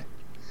 Okay.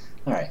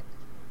 All right.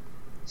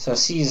 So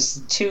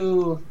sees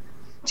two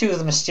of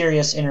the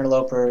mysterious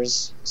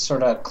interlopers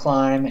sort of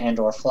climb and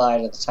or fly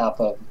to the top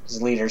of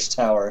his leader's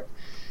tower,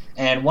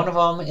 and one of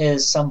them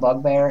is some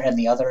bugbear, and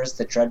the other is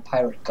the Dread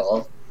Pirate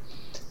Gull.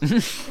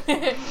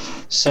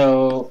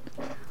 So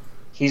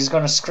he's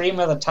going to scream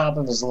at the top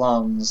of his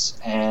lungs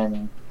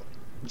and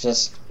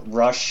just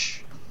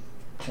rush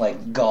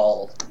like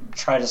Gull,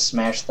 try to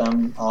smash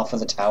them off of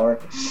the tower.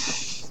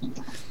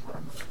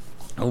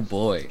 Oh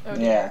boy.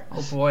 Yeah.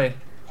 Oh boy.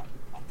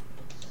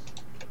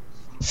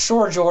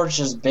 Sure,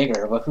 George is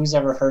bigger, but who's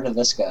ever heard of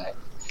this guy?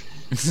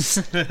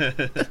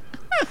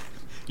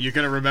 You're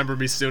gonna remember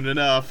me soon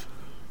enough.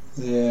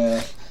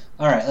 Yeah.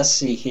 Alright, let's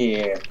see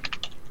here.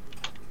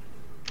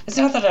 It's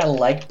not that I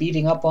like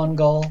beating up on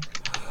Gull,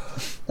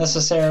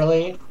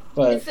 necessarily,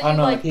 but it's that I don't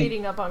know. Like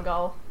beating up on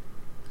Gull.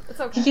 It's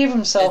okay. He gave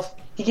himself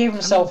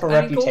a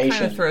reputation. Gull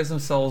kind of throws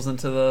themselves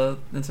into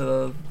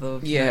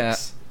the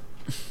mix.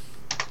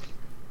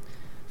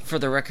 For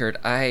the record,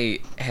 I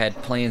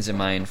had plans in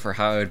mind for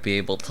how I would be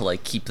able to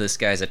like keep this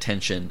guy's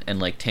attention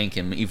and like tank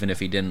him even if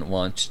he didn't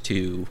want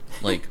to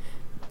like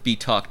be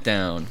talked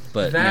down,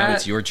 but now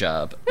it's your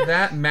job.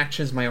 That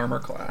matches my armor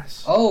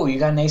class. Oh, you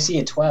got an AC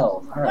at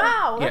 12. All right.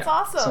 Wow, that's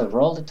awesome. So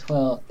rolled a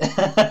 12.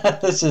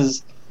 This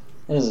is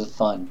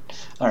fun.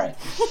 All right.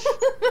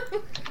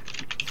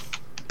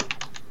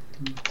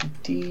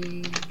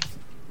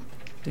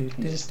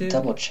 Just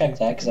double check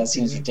that because that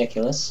seems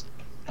ridiculous.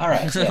 All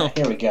right, yeah,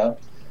 here we go.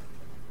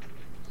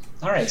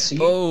 All right,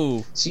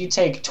 so you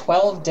take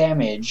 12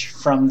 damage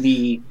from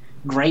the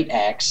Great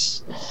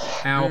Axe.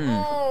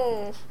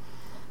 Ow.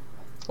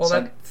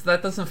 Well,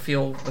 that doesn't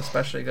feel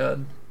especially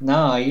good.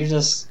 No, you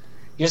just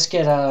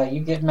get you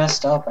get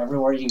messed up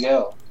everywhere you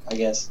go, I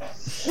guess.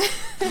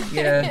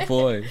 Yeah,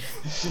 boy.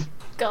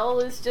 Gull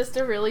is just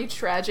a really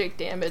tragic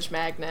damage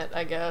magnet,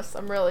 I guess.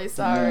 I'm really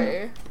sorry.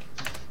 Yeah.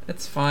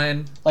 It's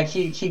fine. Like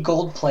he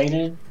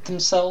gold-plated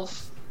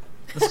himself.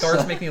 The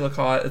scars make me look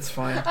hot. It's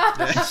fine.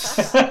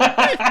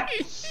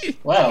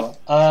 Well,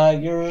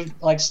 you're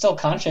like still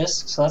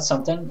conscious, so that's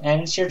something,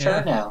 and it's your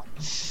turn now.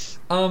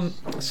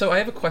 So I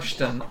have a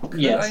question.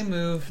 Could I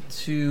move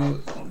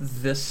to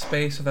this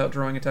space without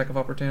drawing attack of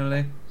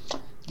opportunity?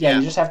 Yeah,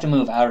 you just have to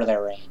move out of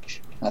their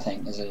range, I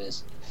think, as it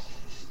is.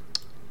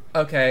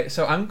 Okay,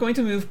 so I'm going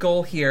to move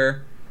Gull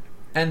here,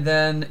 and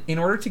then in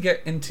order to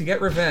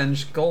get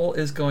revenge, Gull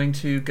is going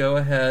to go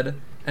ahead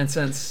and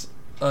since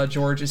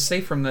George is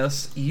safe from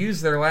this,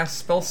 use their last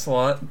spell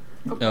slot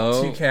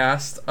to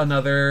cast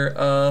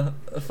another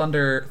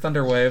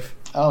thunder wave.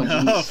 Oh,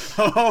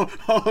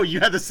 you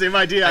had the same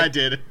idea I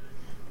did.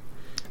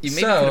 You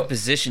maybe could have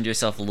positioned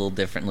yourself a little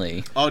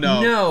differently. Oh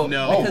no!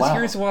 Because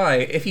here's why: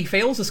 if he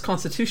fails his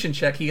Constitution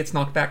check, he gets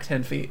knocked back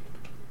 10 feet.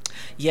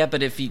 Yeah,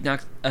 but if he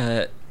knocks,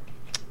 I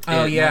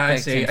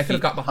see. I could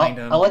have got behind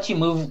him. I'll let you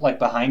move like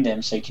behind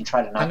him so you can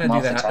try to knock him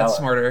off the tower. That's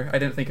smarter. I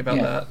didn't think about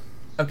that.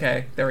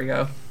 Okay, there we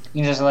go.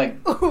 You just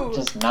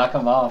just knock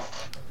him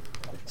off.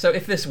 So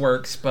if this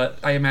works, but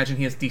I imagine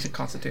he has decent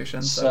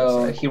constitution.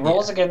 So he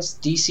rolls against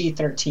DC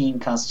 13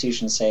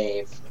 Constitution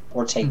save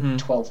or take Mhm.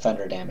 12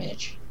 thunder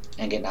damage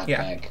and get knocked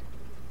back.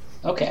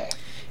 Okay.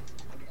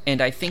 And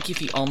I think if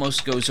he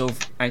almost goes over...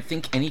 I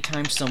think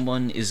anytime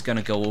someone is going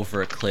to go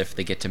over a cliff,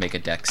 they get to make a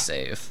dex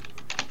save.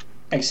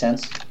 Makes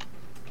sense.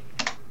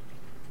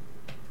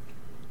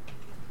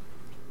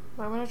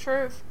 Moment of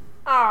truth.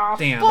 Aw,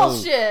 Damn.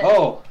 bullshit!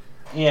 Oh,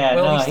 yeah,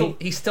 Well, no,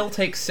 he still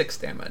takes 6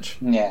 damage.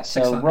 yeah, so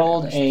 600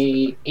 rolled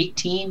damage. a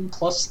 18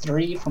 plus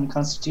 3 from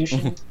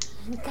Constitution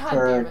God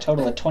for damn a it.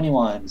 total of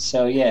 21.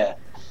 So, yeah.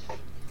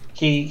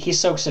 He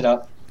soaks it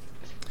up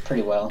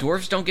pretty well.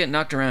 Dwarves don't get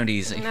knocked around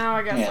easy. No,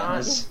 I guess Yeah,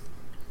 not.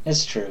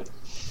 it's true.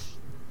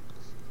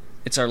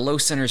 It's our low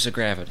centers of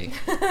gravity.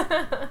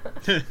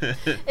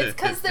 It's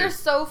because they're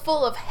so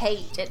full of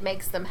hate, it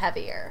makes them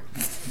heavier.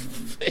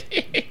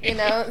 You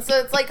know? So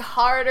it's, like,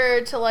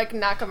 harder to, like,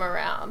 knock them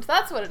around.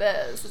 That's what it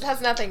is. It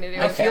has nothing to do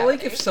I with feel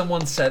like gravity. if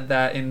someone said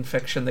that in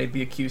fiction, they'd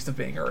be accused of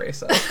being a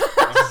racist.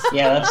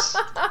 Yeah,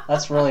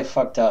 that's really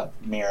fucked up,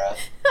 Mira.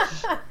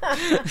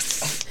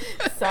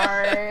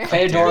 Sorry.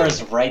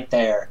 Feodora's right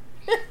there.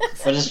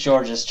 But it's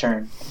George's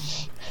turn.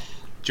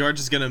 George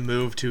is gonna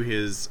move to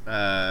his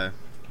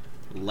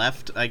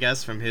left, I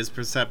guess, from his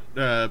perspective,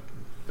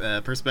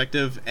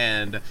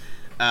 and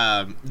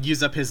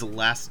use up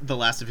the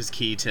last of his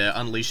key to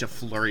unleash a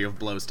flurry of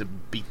blows to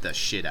beat the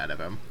shit out of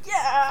him.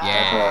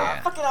 Yeah.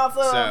 Fucking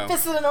awesome. So-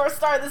 Fist of the North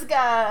Star, this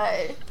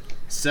guy.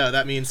 So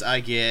that means I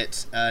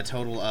get a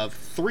total of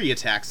 3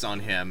 attacks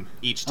on him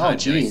each time.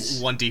 doing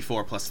jeez.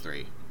 1d4 plus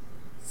 3.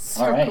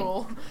 So All right.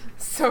 cool.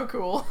 So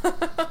cool.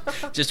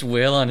 Just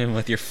wail on him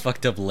with your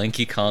fucked up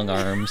Linky Kong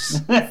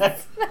arms.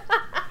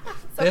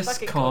 So This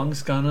fucking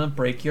Kong's gonna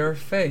break your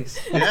face.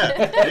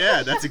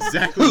 Yeah, that's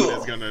exactly what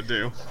it's gonna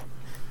do.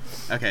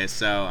 Okay,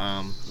 so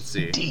let's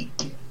see. Deep.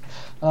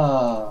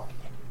 Oh.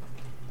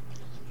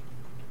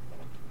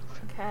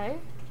 Cool. Okay.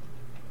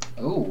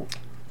 Ooh.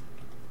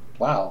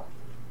 Wow.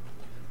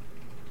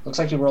 Looks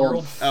like you rolled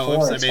rolled- Oh,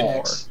 four oops, I made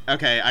attacks.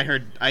 Okay,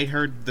 I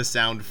heard the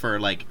sound for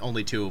like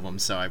only 2 of them,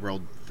 so I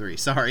rolled 3.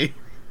 Sorry.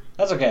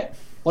 That's okay.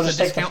 We'll So just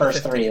take the discount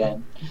first 15. 3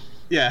 then.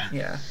 Yeah.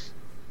 Yeah.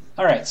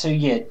 Alright, so you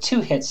get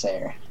 2 hits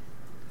there.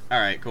 All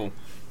right, cool.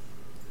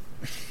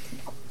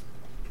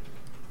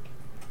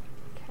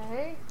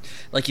 Okay.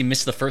 Like you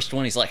missed the first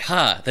one, he's like,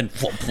 ha! Then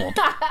whoomp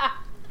whoomp.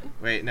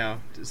 Wait, no,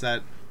 is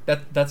that?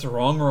 That's a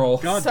wrong roll.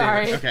 God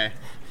Sorry. damn it. Okay,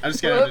 I'm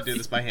just gonna have to do Whoops.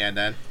 this by hand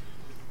then.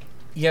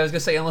 Yeah, I was gonna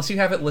say, unless you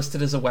have it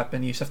listed as a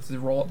weapon, you just have to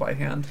roll it by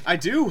hand. I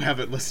do have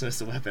it listed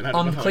as a weapon. I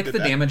don't know how I Click did the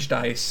that. damage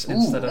dice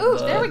instead Ooh, of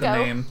there we the go.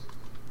 name.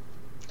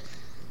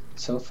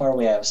 So far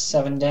we have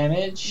 7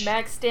 damage.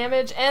 Max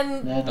damage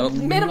and and Oh.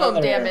 minimum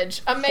another damage.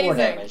 4 Amazing.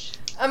 damage.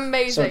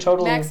 Amazing. So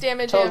total- Max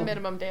damage total- and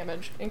minimum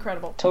damage.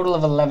 Incredible. Total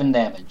of 11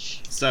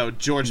 damage. So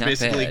George Not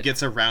basically bad.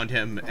 gets around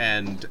him,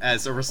 and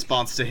as a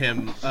response to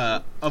him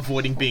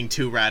avoiding being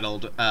too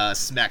rattled,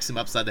 smacks him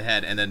upside the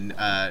head, and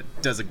then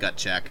does a gut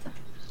check.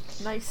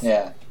 Nice.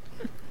 Yeah.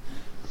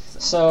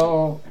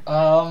 So,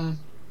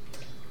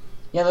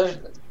 yeah, there's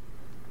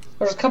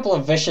a couple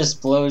of vicious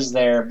blows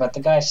there, but the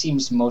guy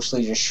seems to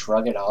mostly just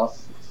shrug it off.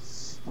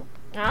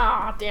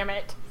 Ah, damn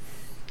it.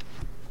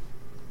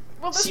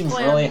 Well, this Seems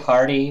plan... really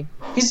hardy.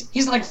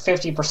 He's like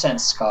 50%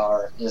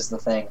 scar is the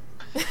thing.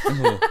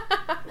 well,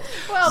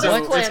 So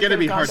this plan it's gonna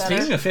be could've gone hard to-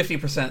 better. Speaking of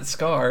 50%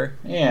 scar,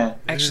 Yeah.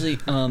 Actually,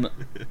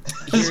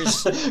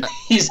 here's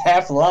He's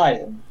half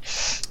lion.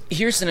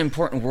 here's an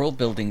important world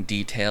building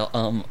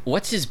detail.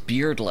 What's his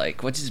beard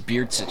like? What's his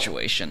beard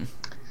situation?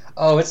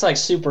 Oh, it's like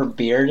super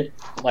beard,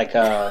 like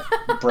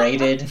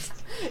braided.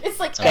 It's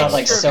like It's got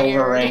like extra silver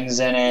beard. rings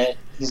in it.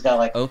 He's got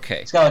like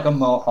Okay, he's got like a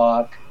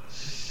mohawk.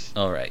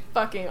 all right.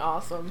 Fucking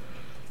awesome.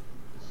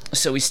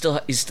 So he's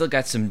still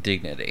got some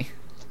dignity.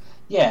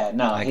 Yeah,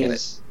 no, I get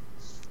he's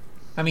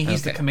I mean,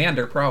 he's the Okay.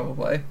 commander,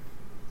 probably.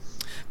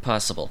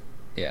 Possible.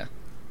 Yeah.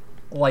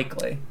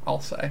 Likely, I'll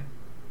say.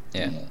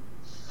 Yeah. yeah.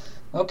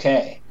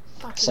 Okay.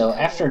 Fucking So cool.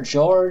 after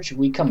George,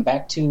 we come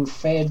back to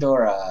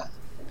Feodora.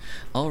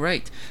 All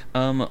right.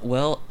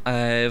 Well,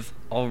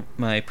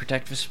 my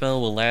protective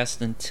spell will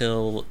last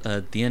until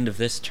the end of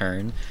this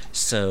turn.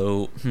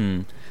 So,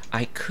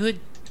 I could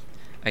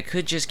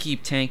just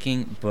keep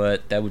tanking,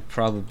 but that would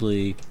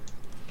probably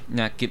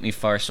not get me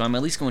far. So I'm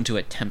at least going to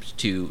attempt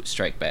to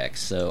strike back.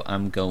 So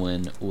I'm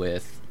going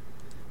with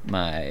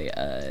my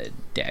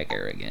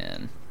dagger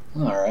again.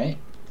 All right.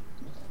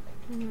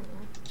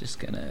 Just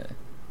gonna.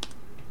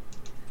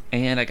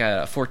 And I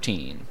got a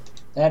 14.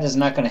 That is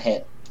not going to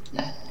hit.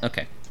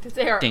 Okay. 'Cause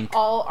they are Dink.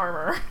 all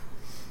armor.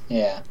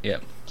 Yeah,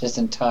 Yep. just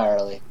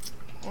entirely.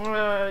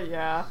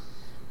 Yeah.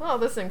 Well,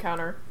 this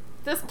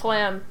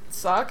plan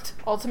sucked,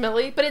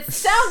 ultimately, but it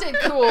sounded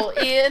cool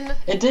in...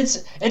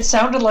 It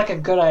sounded like a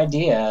good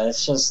idea.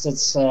 It's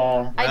just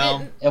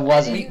Well, it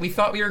wasn't. We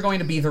thought we were going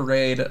to be the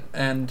raid,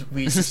 and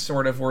we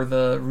sort of were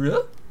the...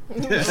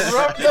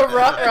 the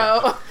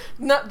rut-row.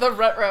 Not the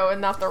rut-row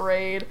and not the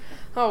raid.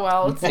 Oh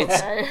well, it's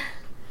okay.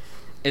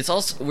 It's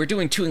also we're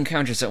doing 2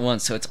 encounters at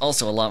once, so it's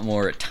also a lot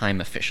more time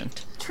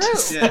efficient. True.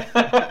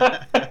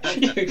 Yeah.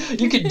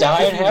 You could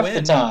die in half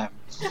the time.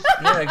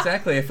 Yeah,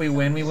 exactly. If we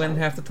win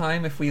half the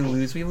time. If we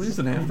lose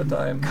in half the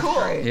time. Cool.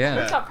 Great. Yeah.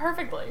 Works out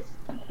perfectly.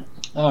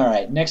 All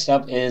right, next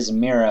up is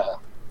Mira.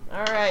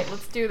 All right,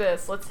 let's do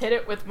this. Let's hit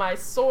it with my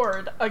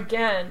sword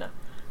again,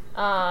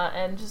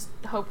 and just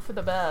hope for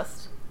the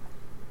best.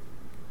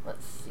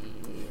 Let's see.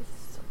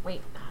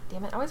 Wait,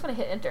 damn it! I always want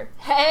to hit enter.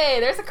 Hey,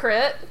 there's a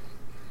crit.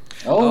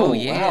 Oh,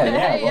 yeah. wow,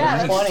 yeah, Hey,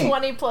 yeah, roll 20.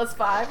 20 plus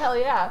 5. Hell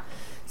yeah.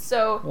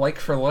 So. Like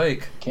for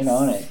like. Get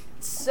on it.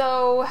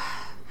 So,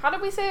 how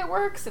did we say it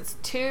works?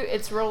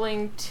 It's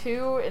rolling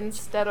 2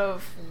 instead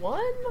of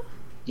 1?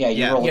 Yeah,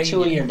 you Yeah. roll Yeah,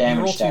 two of your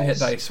damage you roll 2 hit dice.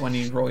 dice when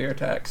you roll your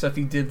attack. So if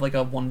you did like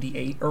a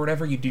 1d8 or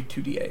whatever, you do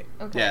 2d8.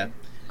 Okay. Yeah.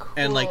 Cool.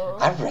 And, like,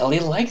 I really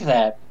like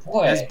that.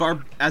 Boy.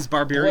 As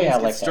barbarians Boy, I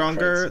get like that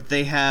stronger,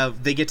 phrase.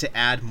 they get to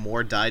add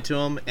more die to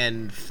them,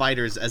 and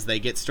fighters, as they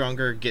get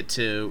stronger, get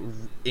to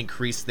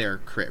increase their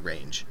crit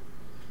range.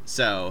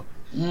 So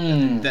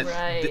that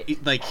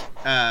Right.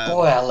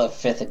 Boy, I love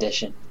 5th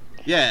edition.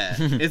 yeah,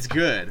 it's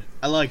good.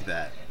 I like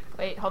that.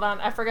 Wait, hold on.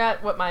 I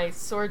forgot what my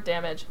sword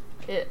damage.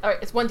 Alright,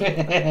 it's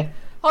 1d.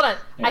 Hold on.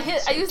 I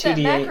used that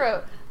 2d8.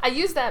 macro. I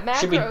use that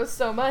Should be- macro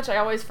so much I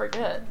always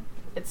forget.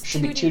 It's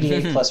Should be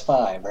 2d8 plus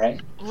 5,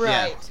 right?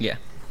 Right. Yeah.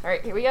 All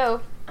right, here we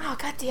go. Oh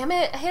god damn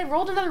it! I had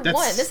rolled another That's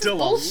 1. This is still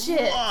bullshit.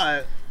 a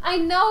lot. I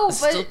know,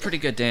 It's but still pretty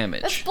good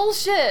damage. that's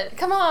bullshit.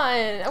 Come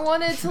on. I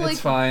wanted to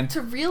It's fine.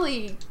 to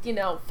really,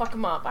 fuck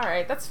them up. All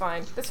right, that's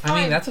fine. That's fine.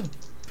 I mean, that's a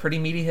pretty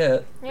meaty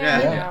hit. yeah,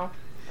 Yeah.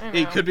 I know.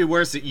 It could be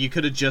worse. You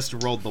could have just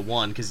rolled the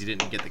 1 because you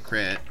didn't get the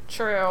crit.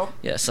 True.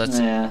 Yeah, so that's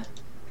Yeah.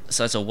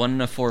 a 1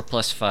 and a 4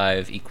 plus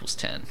 5 equals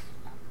 10.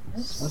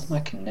 What's with my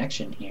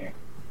connection here?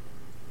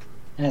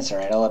 That's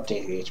alright, I'll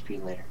update the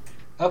HP later.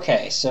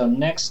 Okay, so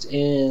next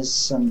is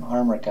some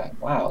armor cut.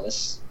 Wow,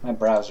 my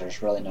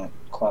browser's really not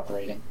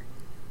cooperating.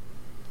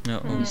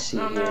 No. Let me see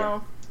Oh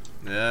here.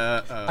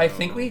 no. I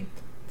think we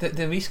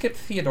did we skip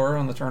Theodora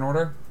on the turn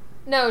order?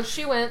 No,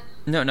 she went.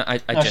 No, I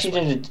No, just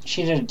went.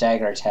 she did a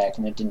dagger attack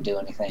and it didn't do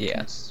anything.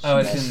 Yeah. She Oh,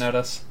 I missed. didn't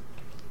notice.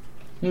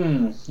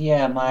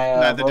 Yeah, my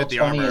Neither roll did the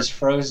 20 armor. is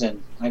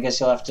frozen. I guess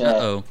you'll have to.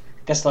 Uh-oh.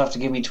 Guess they'll have to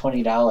give me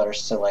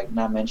 $20 to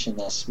not mention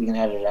this. We can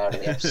edit it out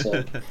of the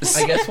episode.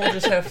 I guess we'll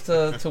just have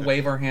to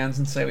wave our hands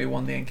and say we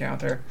won the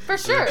encounter. For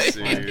sure. Let's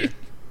see.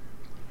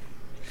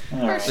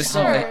 All right. For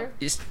So, sure.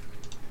 you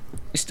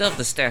still have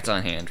the stats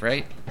on hand,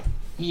 right?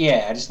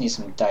 Yeah, I just need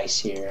some dice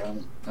here.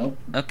 Nope.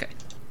 Okay.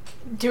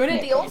 Doing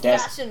it the Yeah,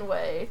 old-fashioned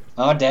way.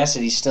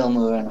 Audacity's still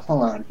moving.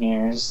 Hold on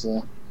here. Just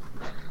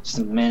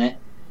a minute.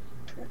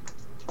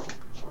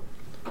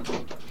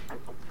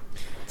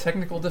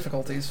 Technical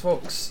difficulties,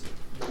 folks.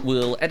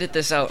 We'll edit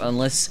this out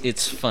unless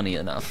it's funny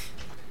enough.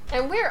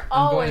 And we're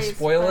I'm going always to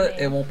spoil it.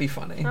 funny. It won't be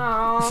funny.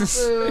 Aw,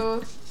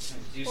 boo.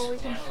 Well, we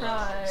can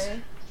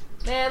try.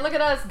 Man, look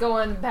at us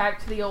going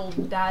back to the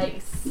old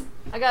dice.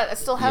 I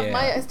still have Yeah.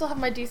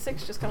 my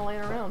D6 just kind of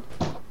laying around.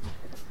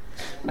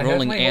 I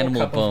Rolling have my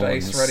animal whole cup of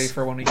dice bones. ready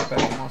for when we get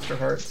back to Monster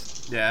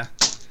Hearts. Yeah.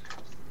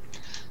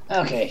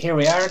 Okay, here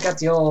we are. Got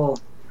the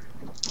old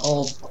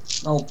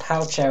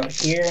pouch out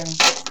here.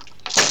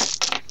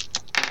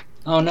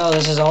 Oh no,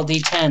 this is all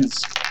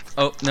D10s.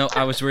 Oh no,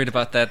 I was worried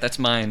about that. That's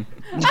mine.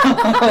 This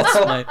That's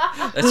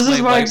is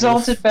my White Wolf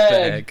exalted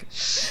bag.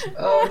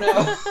 Oh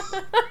no.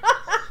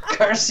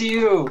 Curse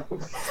you!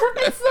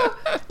 It's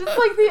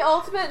like the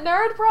ultimate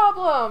nerd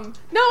problem.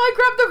 No, I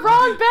grabbed the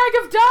wrong bag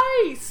of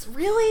dice.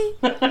 Really?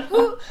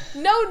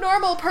 No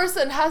normal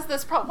person has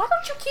this problem. Why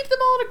don't you keep them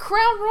all in a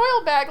Crown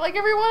Royal bag like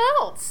everyone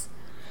else?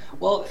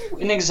 Well,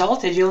 in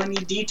Exalted, you only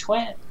need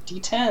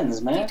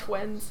D10s, man.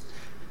 Twins.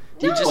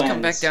 You just come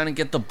Twins. back down and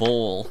get the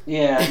bowl.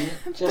 Yeah,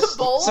 The just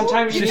bowl?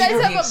 sometimes you you guys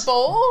need, have a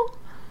bowl?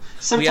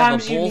 sometimes We have a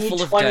bowl you need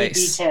full of 20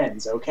 dice.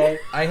 D10s, okay?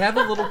 I have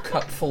a little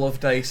cup full of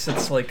dice.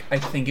 It's like I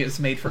think it's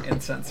made for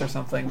incense or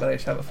something, but I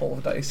just have it full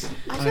of dice.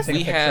 And I take a We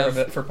picture have- of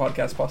it for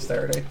podcast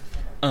posterity.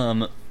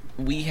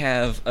 We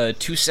have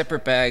 2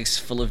 separate bags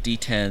full of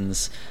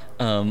D10s,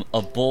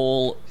 a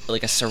bowl,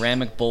 like a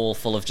ceramic bowl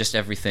full of just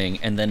everything,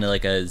 and then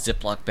like a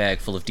Ziploc bag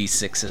full of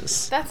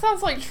D6s. That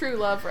sounds like true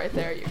love right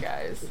there, you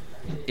guys.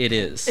 It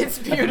is. It's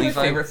beautiful. My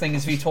favorite thing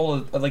is if you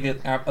told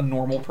a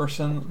normal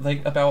person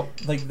about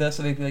this,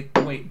 and they'd be like,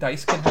 "Wait,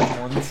 dice can have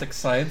more than 6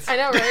 sides." I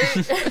know, right?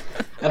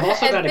 I've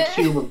also And got a then-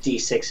 cube of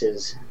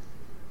D6s.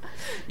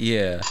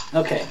 Yeah.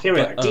 Okay, here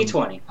we are. But,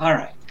 D20.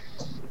 Alright.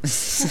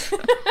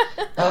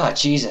 Oh,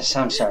 Jesus,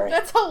 I'm sorry.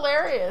 That's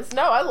hilarious.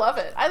 No, I love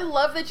it. I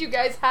love that you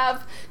guys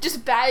have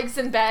just bags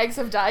and bags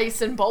of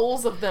dice and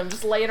bowls of them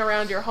just laying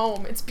around your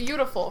home. It's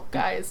beautiful,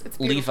 guys. It's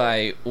beautiful.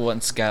 Levi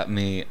once got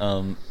me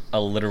a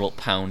literal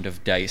pound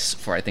of dice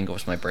for I think it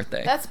was my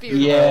birthday. That's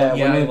beautiful. Yeah,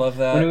 Yeah, when I love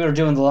that. When we were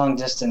doing the long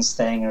distance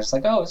thing, I was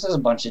like, oh, this is a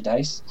bunch of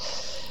dice.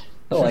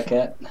 I like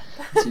that.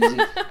 It's easy.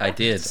 I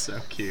did. So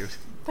cute.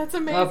 That's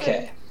amazing.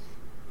 Okay.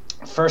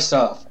 First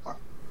off,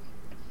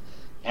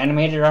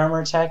 animated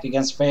armor attack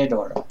against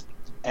Feodora.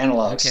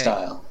 Analog Okay.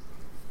 style.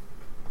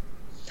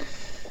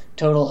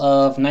 Total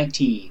of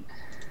 19.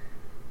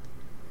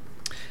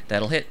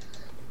 That'll hit.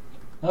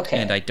 Okay.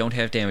 And I don't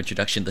have damage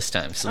reduction this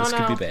time, so Oh, this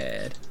could no. be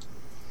bad.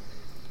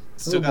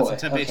 Still got boy, some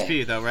temp okay.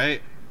 HP though,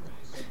 right?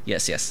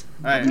 Yes.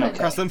 Alright, Okay.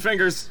 cross them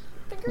fingers.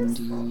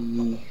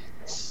 1d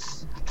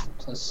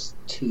plus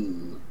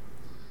 2.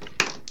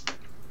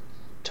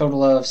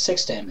 Total of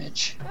 6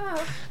 damage.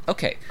 Oh,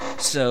 Okay,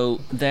 so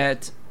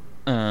that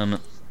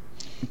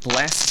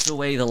blasts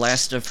away the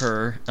last of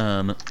her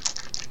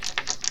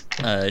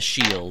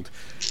shield,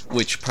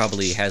 which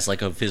probably has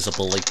like a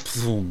visible like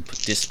boom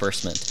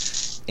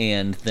disbursement,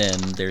 and then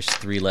there's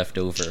 3 left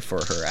over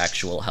for her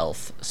actual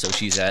health, so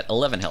she's at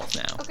 11 health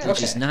now, Okay.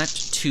 which is Okay. not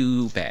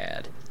too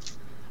bad.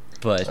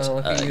 But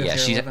Look at you yeah,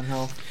 with your 11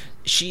 health.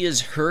 she is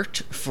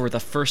hurt for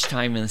the first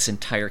time in this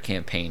entire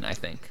campaign, I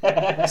think.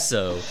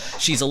 So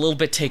she's a little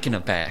bit taken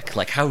aback,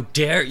 like, how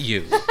dare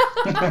you?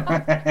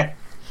 Alright,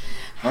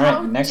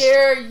 how next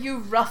dare you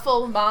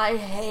ruffle my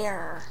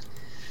hair?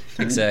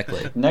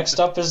 Exactly. next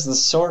up is the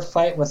sword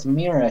fight with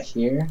Mira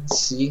here. Let's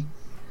see.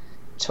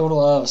 Total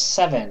of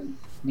 7.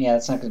 Yeah,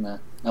 that's not gonna...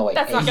 Oh, wait.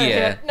 That's not 8. gonna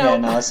Yeah. hit. No. Yeah,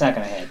 no, that's not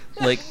gonna hit.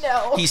 Like,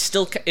 No.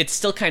 it's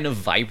still kind of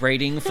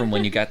vibrating from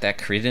when you got that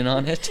crit in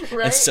on it,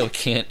 Right. and so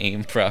can't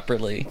aim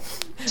properly.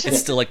 It's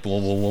still like whoa,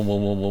 whoa, whoa, whoa,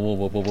 whoa, whoa,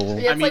 whoa, whoa, whoa.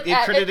 Yeah. I It's mean, like it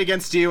at- critted it-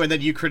 against you, and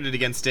then you critted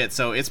against it,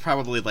 so it's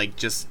probably like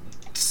just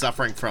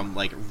suffering from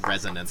like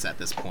resonance at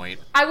this point.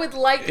 I would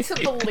like to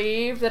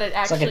believe that it It's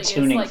actually like a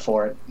tuning is like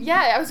fork.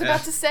 yeah. I was about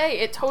Yeah. to say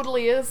it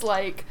totally is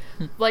like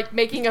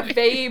making a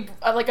vague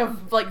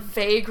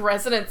vague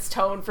resonance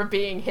tone for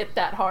being hit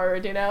that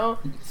hard. You know,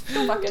 it's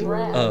fucking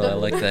rad. Oh, I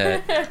like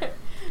that.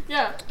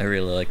 Yeah. I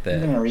really like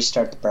I'm that. gonna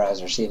restart the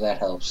browser, see if that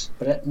helps.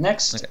 But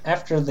next, Okay.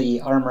 after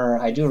the armor,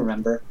 I do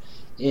remember,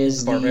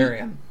 is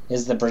Barbarian.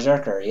 the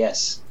Berserker,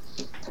 yes.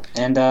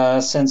 And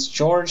since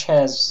George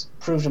has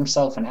proved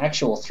himself an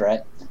actual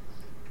threat,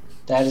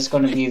 that is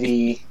going to be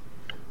the...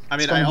 I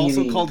mean, gonna I be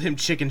also the- called him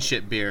Chicken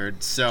Shit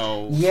Beard,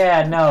 so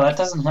Yeah, no, that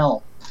doesn't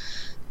help.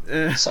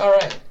 So,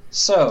 alright,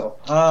 so,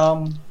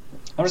 I'm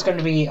just going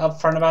to be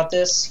upfront about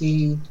this.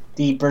 The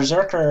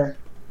Berserker,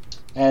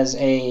 as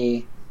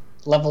a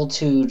level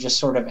 2 just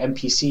sort of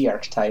NPC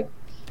archetype,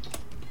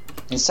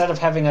 instead of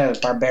having a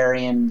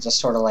barbarian just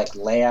sort of like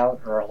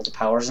layout or all the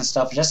powers and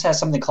stuff, it just has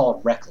something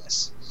called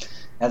Reckless.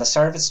 At the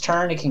start of its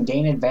turn, it can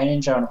gain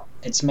advantage on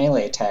its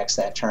melee attacks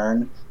that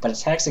turn, but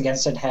attacks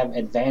against it have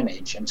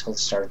advantage until the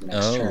start of the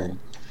next turn.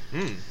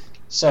 Hmm.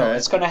 So Alright.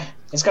 it's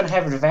gonna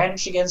have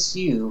advantage against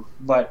you,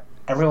 but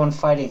everyone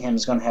fighting him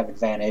is gonna have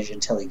advantage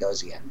until he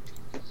goes again.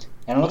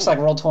 And it looks like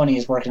Roll20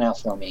 is working out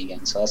for me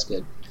again, so that's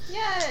good.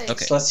 Yay.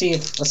 Okay. So let's see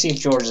if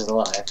George is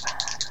alive.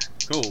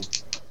 Cool.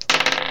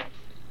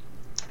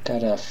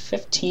 Got a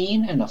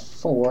 15 and a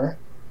 4,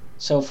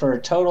 so for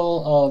a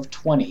total of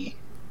 20.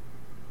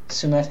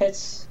 Assume that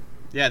hits.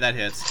 Yeah, that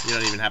hits. You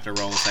don't even have to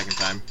roll a second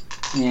time.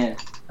 Yeah,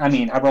 I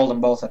mean I rolled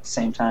them both at the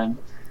same time.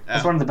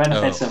 That's Oh. one of the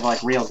benefits Oh. of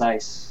like real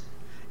dice.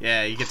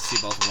 Yeah, you get to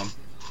see both of them.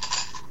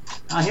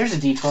 Oh, here's a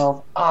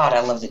D12. Oh, I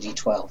love the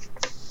D12.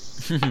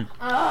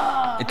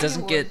 Ah, It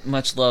doesn't get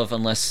much love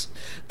unless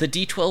the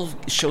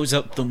D12 shows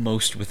up the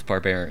most with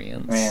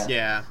barbarians. Yeah.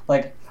 Yeah.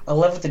 Like I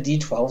love the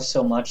D12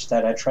 so much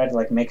that I tried to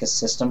like make a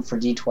system for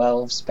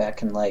D12s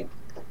back in like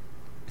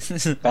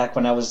back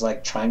when I was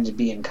like trying to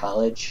be in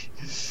college.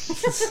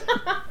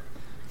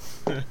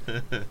 All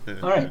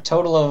right,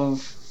 total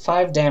of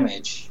 5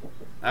 damage.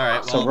 All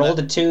right. So Well, rolled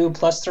a 2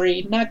 plus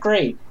 3. Not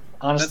great,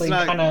 that's honestly.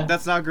 not Kind of.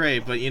 that's not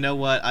great, but you know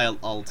what?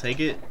 I'll take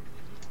it.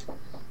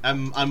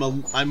 I'm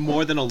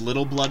more than a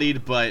little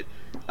bloodied, but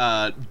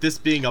this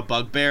being a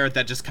bugbear,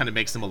 that just kind of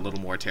makes him a little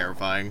more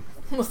terrifying.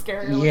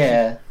 scary.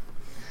 Yeah.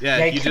 Yeah,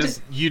 Yeah,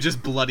 you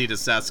just bloodied a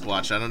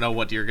Sasquatch. I don't know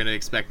what you're gonna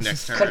expect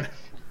next turn.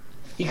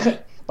 He could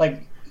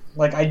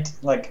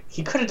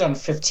he could have done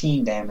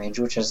 15 damage,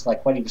 which is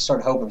like what he was sort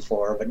of hoping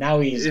for, but now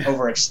he's Yeah.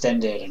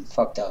 overextended and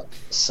fucked up.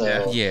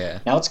 So Yeah.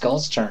 now it's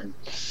Gull's turn.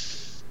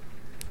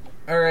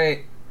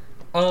 Alright.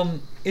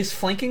 Is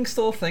flanking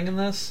still a thing in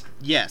this?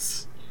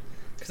 Yes.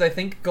 Because I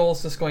think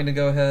Gull's just going to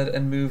go ahead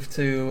and move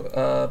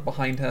to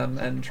behind him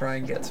and try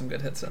and get some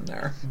good hits in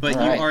there. But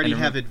Alright. you already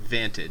And have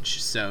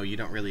advantage, so you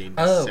don't really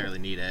Oh. necessarily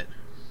need it.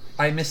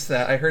 I missed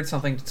that. I heard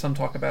some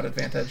talk about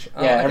advantage.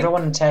 Yeah, I think-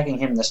 everyone attacking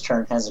him this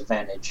turn has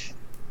advantage.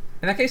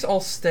 in that case, I'll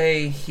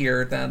stay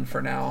here then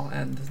for now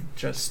and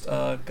just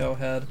go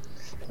ahead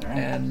All right.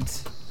 and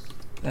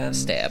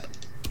Stab.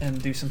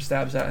 and do some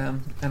stabs at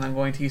him. And I'm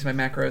going to use my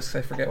macros because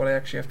I forget what I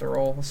actually have to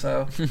roll.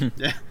 So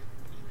Yeah.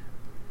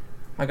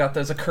 I got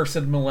those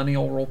accursed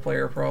millennial role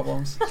player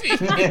problems. You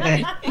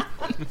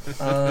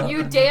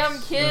damn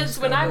kids!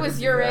 When I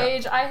was your Yeah.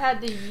 age, I had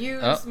to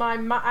use Oh.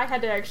 I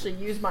had to actually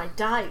use my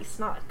dice,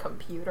 not a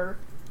computer.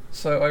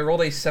 So I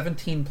rolled a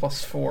 17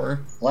 plus 4.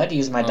 Well, I had to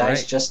use my All dice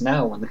right. just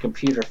now when the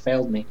computer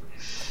failed me.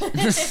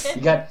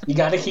 You got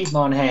to keep them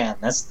on hand.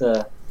 That's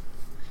the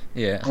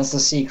Yeah.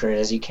 secret.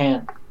 Is you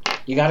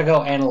got to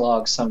go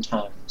analog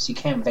sometimes. You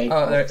can't vape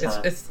all Oh, there, the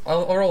time.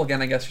 I'll roll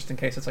again, I guess, just in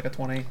case it's like a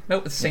 20.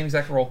 Nope, it's the same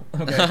exact roll.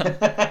 Okay.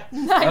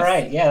 Nice. All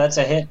right, yeah, that's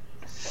a hit.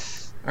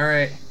 All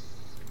right.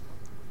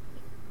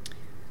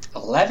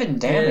 11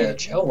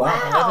 damage. Oh wow,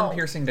 Wow. 11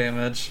 piercing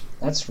damage.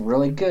 that's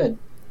really good.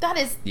 That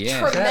is Yeah.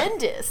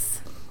 tremendous.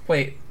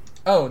 Wait,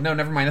 Oh, no,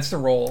 never mind. That's the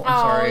roll. I'm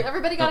sorry.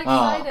 Everybody got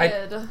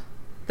excited.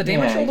 The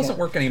damage roll doesn't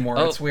work anymore.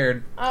 Oh. It's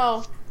weird.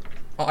 Oh.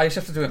 I just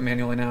have to do it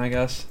manually now, I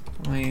guess.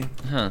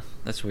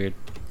 That's weird.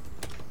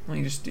 Let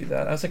me just do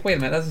that. I was like, wait a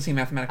minute, that doesn't seem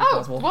mathematically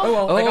possible.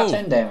 Well, I got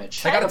 10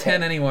 damage. I got a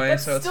 10 anyway,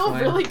 That's so it's still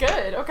fine. really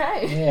good.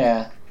 Okay.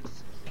 Yeah.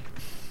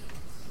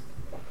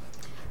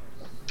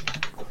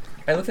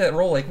 I looked at that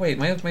roll like, wait,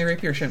 my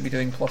rapier shouldn't be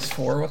doing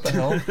 +4. What the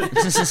hell?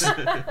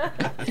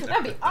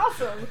 That'd be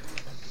awesome.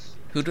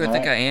 Who do I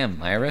think I am,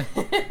 Myra?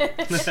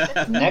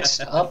 Next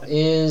up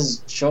is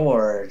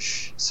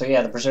George. So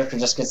yeah, the Berserker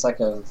just gets like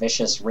a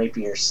vicious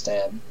rapier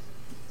stab.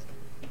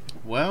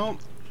 Well,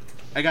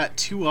 I got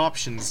 2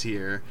 options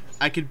here.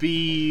 I could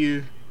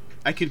continue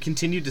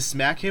to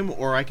smack him,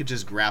 or I could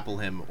just grapple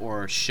him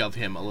or shove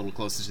him a little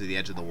closer to the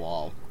edge of the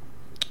wall.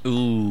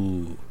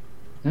 Ooh.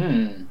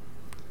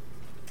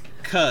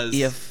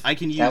 Because I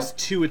can use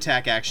 2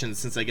 attack actions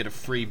since I get a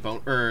free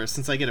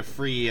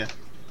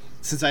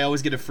since I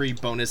always get a free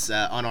bonus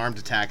unarmed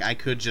attack. I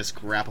could just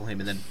grapple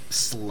him and then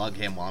slug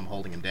him while I'm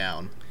holding him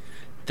down.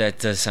 That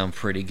does sound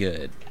pretty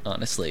good,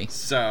 honestly.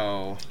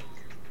 So.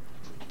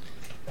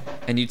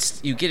 And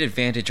you get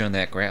advantage on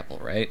that grapple,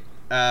 right?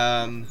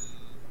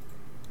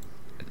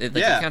 It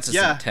counts as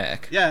an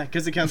attack. Yeah,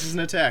 because it counts as an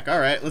attack. All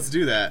right, let's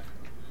do that.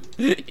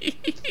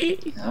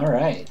 All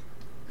right.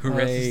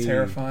 Hooray! Oh, this is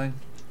terrifying.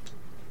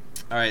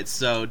 All right,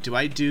 so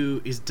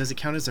does it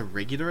count as a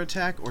regular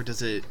attack, or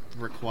does it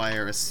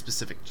require a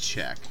specific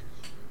check?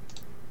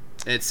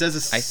 It says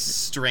a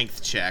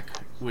strength check,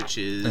 which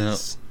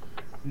is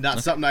not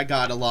something I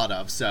got a lot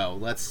of. So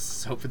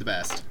let's hope for the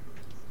best.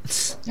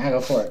 Yeah,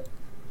 go for it.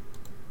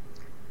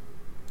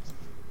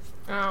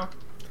 Oh.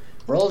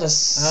 Rolled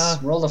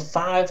a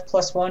 5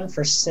 + 1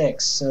 for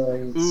 6.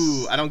 So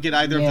Ooh, I don't get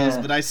either of those,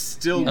 but I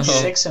still get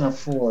 6 and a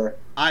 4.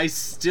 I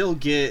still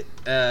get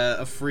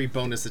a free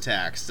bonus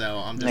attack. So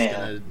I'm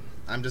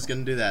just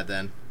gonna do that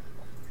then.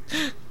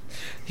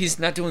 He's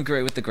not doing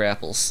great with the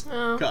grapples.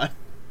 Oh. God.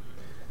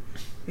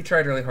 He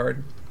tried really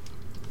hard.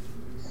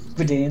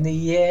 But in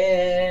the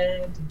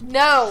end,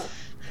 No.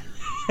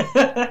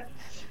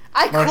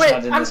 I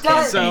quit. I'm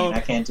done. So I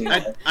can't do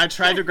that. I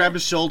tried to grab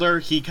his shoulder.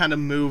 He kind of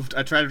moved.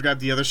 I tried to grab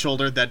the other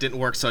shoulder. That didn't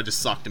work, so I just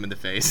socked him in the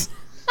face.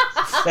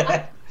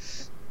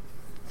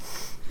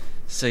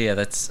 So yeah,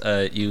 that's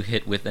you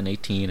hit with an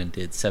 18 and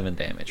did 7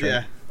 damage,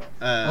 right?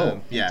 Yeah.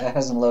 Yeah. That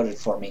hasn't loaded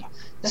for me.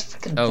 This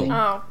freaking thing.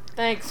 Oh,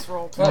 thanks,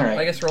 Roll20. Well, Alright.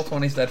 I guess roll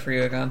 20's dead for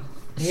you again.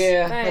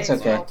 Yeah, Thanks,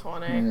 that's okay.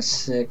 Roll20.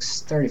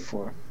 6,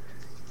 34.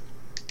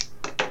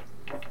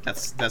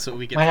 That's what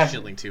we get Might for have-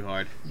 shilling too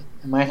hard.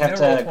 I might have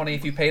Roll to. 20.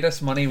 If you paid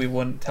us money, we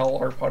wouldn't tell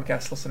our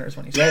podcast listeners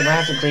when you Yeah, we might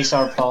have to grease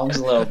our palms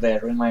a little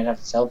bit. We might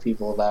have to tell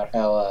people about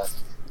how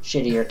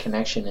shitty your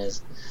connection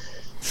is.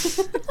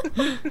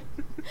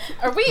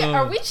 Are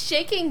we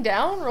shaking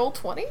down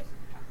Roll20?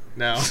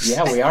 No.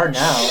 Yeah, we are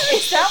now.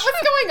 Is that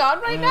what's going on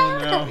right now?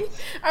 no.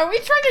 Are we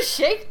trying to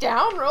shake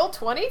down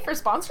Roll20 for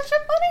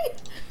sponsorship money?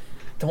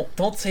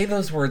 Don't say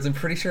those words. I'm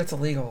pretty sure it's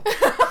illegal.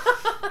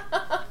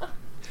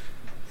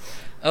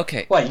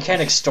 Okay. What, you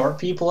can't extort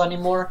people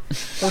anymore?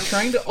 We're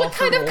trying to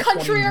offer kind of Roll20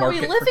 country are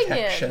we market living in?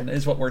 protection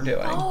is what we're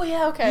doing. Oh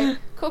yeah, okay.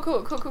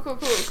 Cool.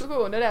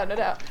 No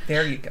doubt.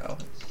 There you go.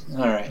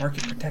 All right.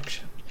 Market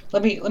protection.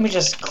 Let me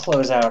just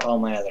close out all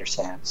my other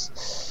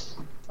tabs.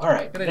 All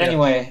right. Good But idea.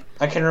 anyway,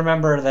 I can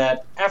remember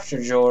that after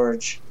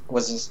George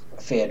was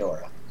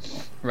Feodora.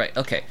 Right,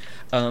 okay.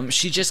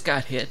 She just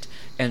got hit,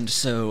 and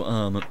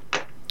so,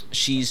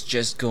 she's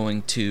just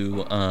going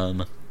to,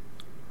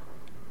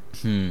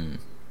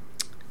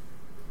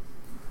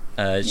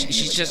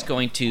 she's just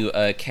going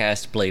to,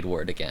 cast Blade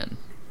Ward again.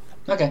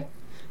 Okay.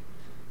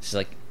 She's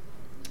like,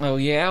 oh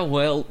yeah,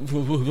 well,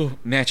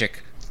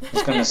 magic.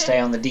 It's going to stay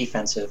on the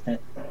defensive.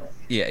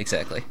 Yeah,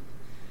 exactly.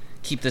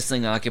 Keep this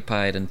thing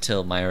occupied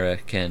until Myra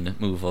can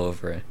move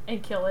over.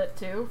 And kill it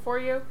too for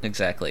you.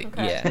 Exactly,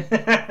 Okay.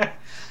 yeah.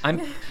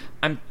 I'm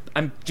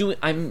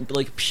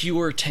like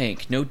pure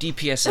tank, no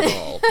DPS at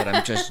all, but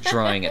I'm just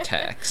drawing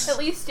attacks. At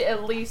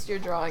least you're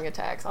drawing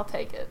attacks. I'll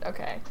take it.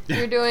 Okay.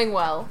 You're doing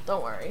well.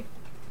 Don't worry.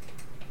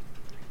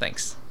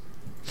 Thanks.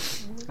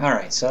 All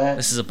right, so that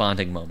This is a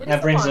bonding moment.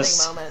 That brings Bonding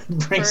us-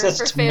 moment brings for, us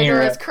for to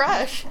Mira. Feodora's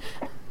crush.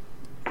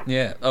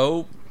 Yeah.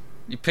 Oh,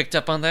 you picked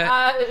up on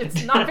that?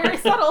 It's not very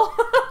subtle.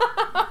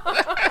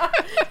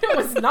 It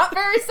was not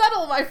very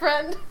subtle, my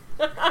friend.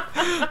 About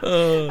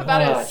Oh,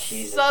 as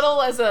Jesus.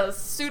 subtle as a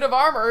suit of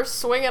armor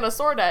swinging a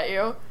sword at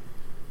you.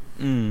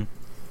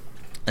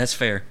 That's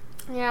fair.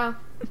 Yeah.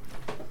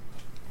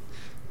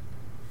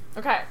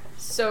 Okay,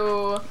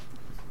 so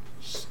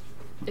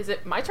is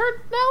it my turn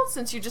now?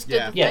 Since you just did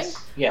Yeah. the Yes,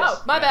 thing. yes.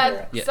 Oh, my Yeah, bad. you're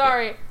right. Yeah,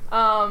 Sorry.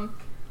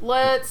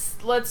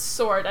 Let's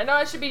sword. I know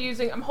I should be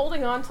using. I'm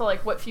holding on to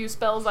like what few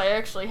spells I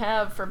actually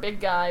have for big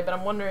guy, but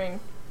I'm wondering.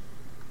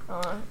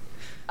 Oh,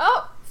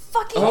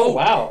 fucking. Oh,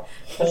 wow.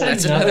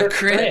 That's another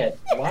crit.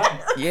 Wow.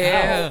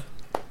 Yeah.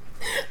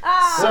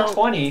 So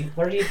 20.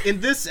 Where do you?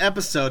 In this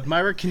episode,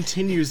 Myra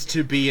continues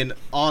to be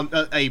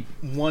a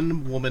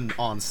one-woman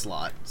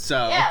onslaught.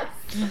 So Yes.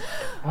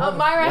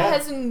 Myra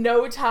has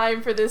no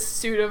time for this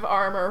suit of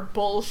armor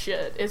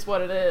bullshit, is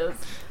what it is.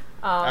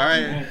 all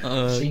right,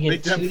 So you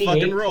make get that 2d8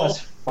 fucking roll.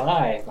 plus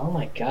 5. Oh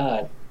my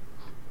god.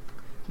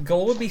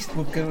 Goal would be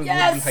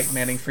height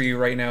manning for you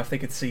right now if they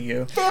could see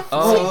you.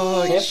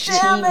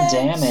 15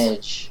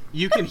 damage.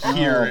 You can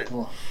hear it.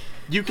 boy.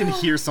 You can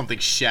hear something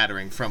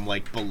shattering from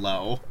like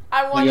below.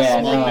 I want to Yeah,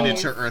 Small no.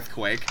 miniature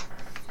earthquake.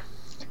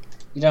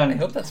 You done? I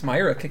hope that's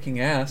Myra kicking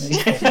ass.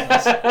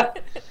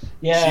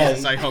 Yeah.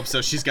 Jesus, I hope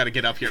so. She's got to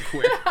get up here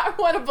quick. I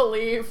want to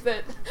believe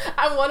that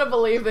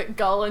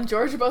Gull and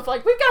George are both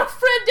like, we've got a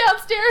friend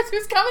downstairs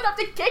who's coming up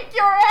to kick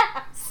your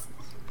ass.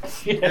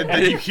 And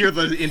then you hear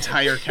the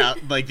entire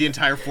the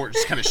entire fort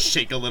just kind of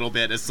shake a little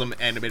bit as some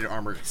animated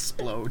armor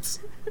explodes.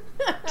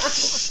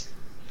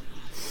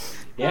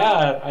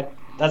 Yeah,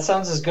 that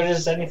sounds as good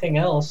as anything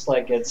else.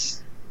 Like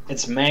it's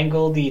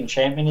mangled, the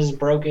enchantment is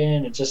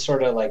broken, it just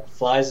sort of like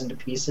flies into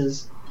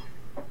pieces.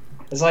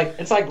 It's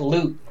like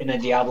loot in a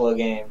Diablo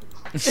game.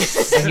 And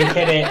you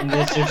hit it, and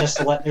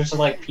there's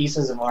like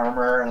pieces of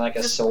armor and like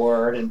a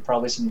sword and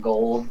probably some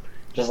gold,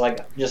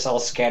 just all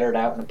scattered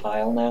out in a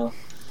pile now.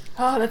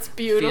 Oh, that's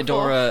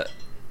beautiful.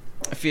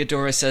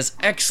 Theodora says,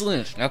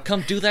 "Excellent. Now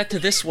come do that to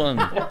this one."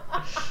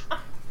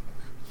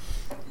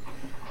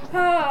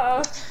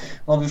 Well,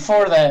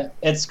 before that,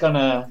 it's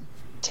gonna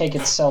take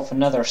itself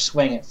another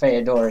swing at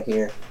Theodora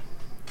here.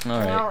 All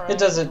right. It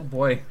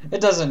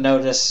doesn't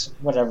notice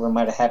whatever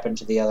might have happened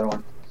to the other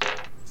one.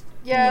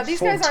 Yeah, these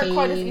guys aren't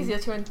quite as 14. easy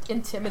to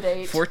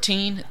intimidate.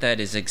 14.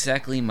 That is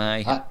exactly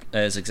my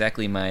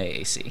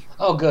AC.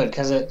 Oh, good,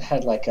 because it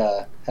had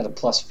a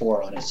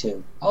 +4 on it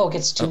too. Oh, it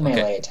gets 2 okay.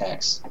 melee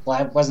attacks. Well,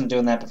 I wasn't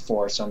doing that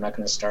before, so I'm not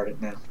going to start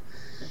it now.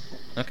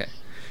 Okay.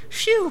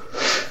 Phew.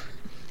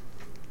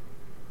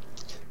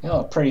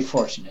 Oh, pretty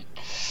fortunate.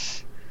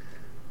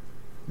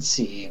 Let's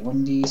see,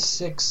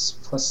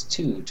 1d6 plus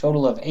 2,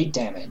 total of 8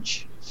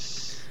 damage.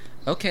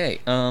 Okay.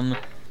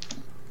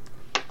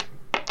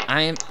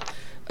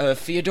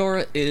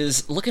 Theodora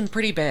is looking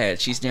pretty bad.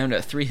 She's down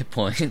to 3 hit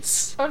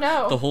points. Oh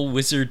no. The whole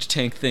wizard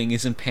tank thing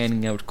isn't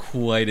panning out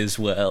quite as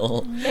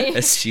well Man.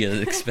 as she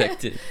had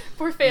expected.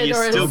 Poor You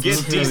Theodora. still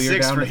is- get You're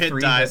D6 down for to hit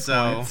 3 die, hit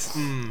so. points.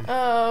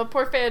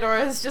 Poor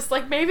Theodora is just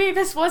like, maybe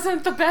this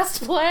wasn't the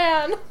best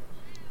plan.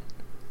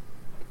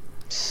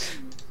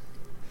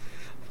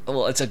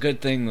 Well, it's a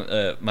good thing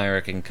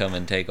Myra can come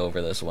and take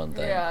over this one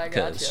then. Yeah, I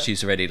gotcha. Because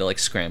she's ready to,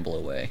 scramble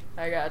away.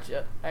 I got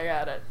it.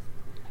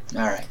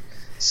 Alright.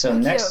 So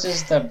Thank next you.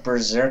 is the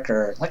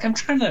Berserker. I'm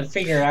trying to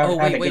figure out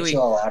how to get you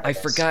all out of I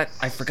this.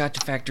 forgot to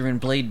factor in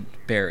Blade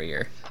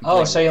Barrier.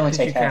 Oh, so you only Did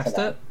take you half of cast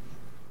that. it?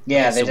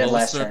 Yeah, Okay, they so did what was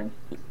last the- turn.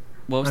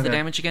 What was the Okay.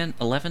 damage again?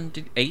 11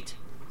 to 8?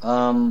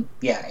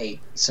 Yeah,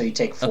 8. So you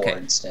take 4 Okay.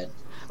 instead.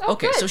 Oh,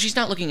 Okay, good. so she's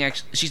not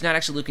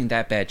actually looking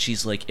that bad.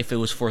 She's like, if it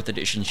was 4th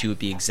edition, she would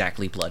be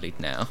exactly bloodied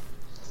now.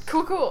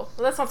 Cool. Well,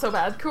 that's not so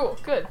bad. Cool.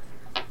 Good.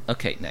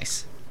 Okay,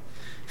 nice.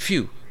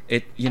 Phew.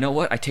 You know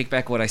what? I take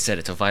back what I said.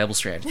 It's a viable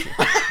strategy.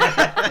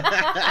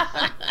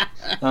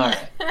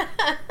 Alright.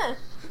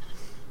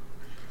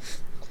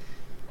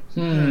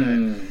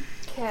 Who's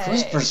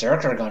Okay.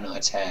 Berserker gonna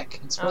attack?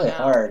 It's Oh, really no.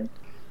 hard.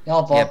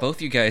 Y'all Yeah, both.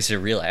 both you guys are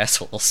real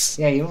assholes.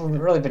 Yeah, you've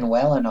really been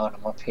wailing on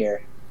him up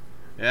here.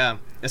 Yeah,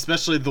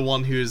 especially the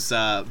one who's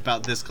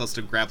about this close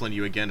to grappling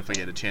you again if I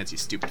get a chance, you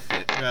stupid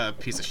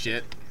piece of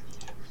shit.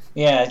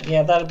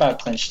 Yeah, that about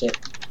clinched it.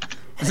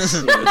 Let's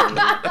see.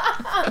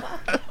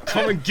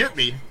 Come and get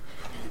me!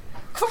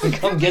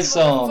 Come get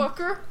some.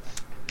 Motherfucker.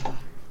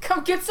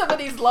 Come get some of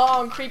these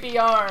long, creepy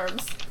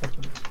arms.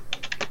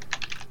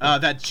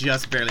 That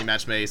just barely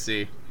matched my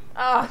AC.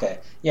 Ah, Okay.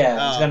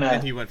 Yeah,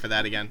 And he went for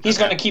that again. he's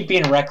Okay. gonna keep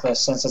being reckless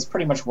since it's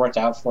pretty much worked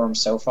out for him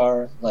so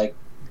far. Like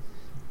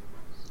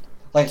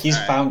he's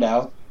Alright. found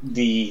out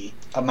the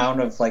amount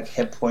of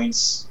hit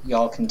points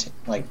y'all can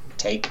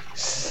take.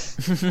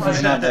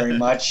 It's not very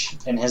much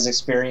in his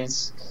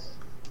experience.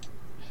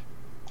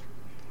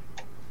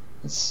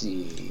 Let's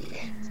see.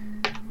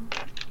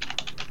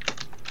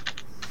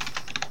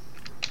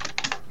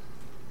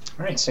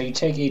 Alright, so you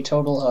take a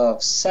total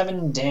of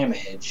 7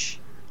 damage.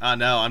 Oh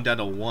no, I'm down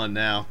to 1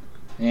 now.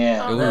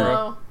 Yeah, oh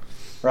no.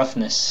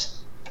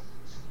 roughness.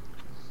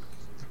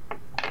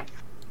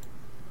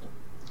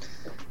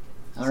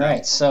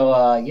 Alright,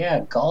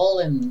 so Gull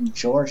and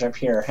George up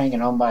here are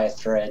hanging on by a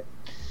thread.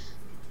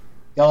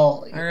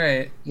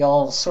 Alright.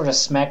 Y'all sort of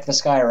smack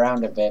this guy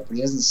around a bit, but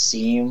he doesn't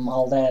seem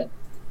all that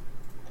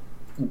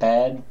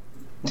bad.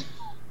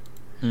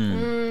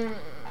 Mm,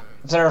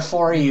 If there are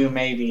 4 of you,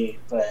 maybe,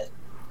 but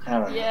I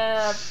don't know.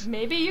 yeah,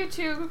 maybe you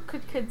two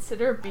could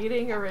consider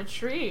beating a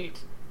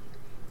retreat.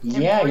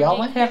 Yeah, y'all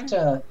might bringing have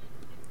to.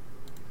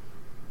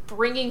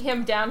 Bringing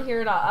him down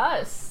here to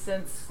us,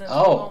 since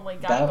Oh, we only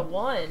got that- the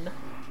one.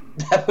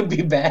 That would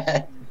be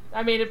bad.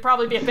 I mean, it'd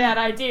probably be a bad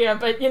idea,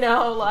 but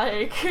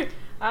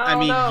I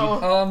don't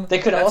know. They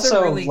could that's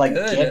also a really like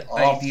good get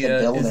off the idea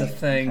building. is a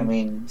thing. I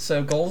mean,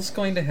 so Goal's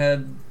going to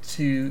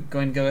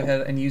go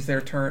ahead and use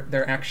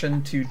their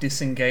action to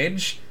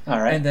disengage, all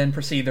right, and then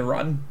proceed to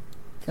run.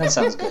 that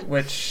sounds good.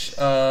 Which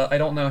I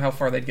don't know how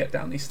far they'd get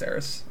down these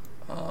stairs.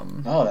 I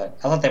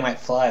thought they might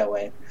fly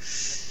away.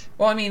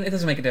 Well, I mean, it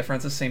doesn't make a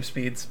difference. It's the same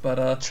speeds,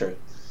 but True.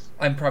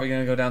 I'm probably going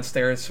to go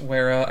downstairs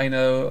where I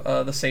know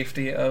the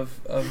safety of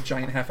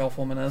giant half-elf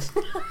woman is.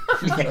 So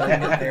I can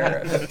get there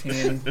at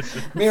 15.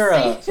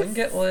 Mira, So I can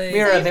get like...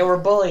 Mira, they were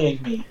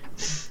bullying me.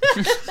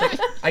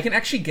 I can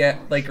actually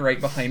get like right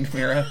behind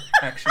Mira,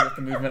 actually, with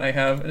the movement I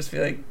have, and just be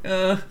like,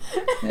 Mira!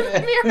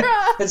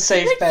 It's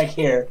safe back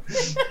here.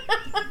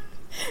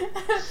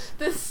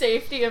 The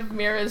safety of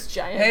Mira's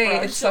giant Hey,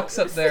 broad it sucks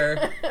up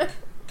shoulders. there.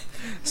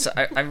 So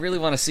I really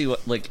want to see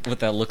what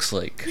that looks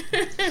like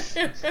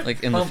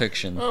in the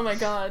fiction. Oh my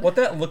god. What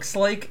that looks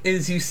like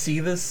is you see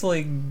this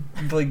like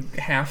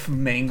half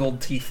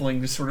mangled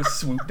tiefling just sort of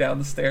swoop down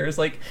the stairs.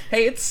 Like,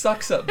 hey, it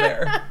sucks up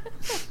there.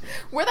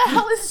 Where the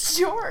hell is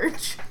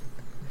George?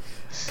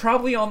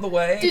 Probably on the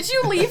way. Did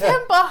you leave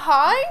him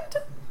behind?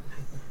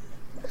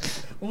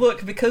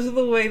 Look, because of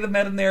the way the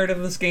meta narrative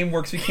of this game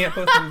works, we can't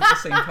both move at the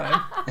same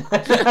time.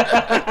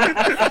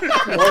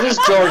 Well, it is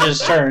George's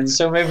turn,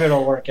 so maybe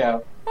it'll work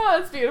out. Oh,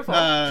 that's beautiful.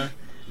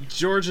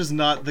 George is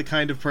not the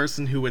kind of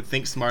person who would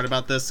think smart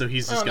about this, so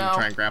he's just gonna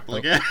try and grapple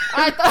again.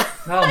 I thought.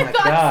 Oh my I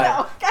thought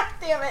God. So. God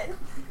damn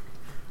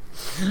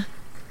it.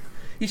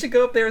 You should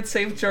go up there and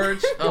save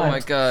George. Oh my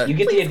god. You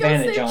get the Please go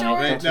advantage save on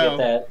George. it. Don't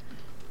forget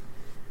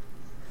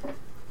that.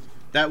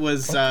 That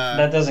was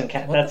That doesn't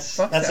count. What the That's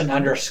fuck's an that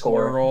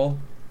underscore. roll.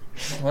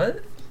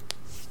 What?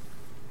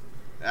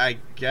 I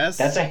guess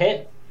That's a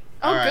hit.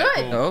 Oh, Alright,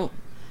 good. cool. Oh.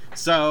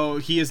 So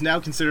he is now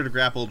considered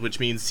grappled, which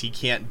means he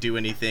can't do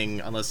anything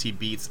unless he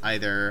beats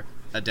either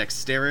a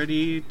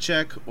dexterity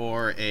check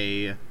or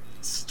a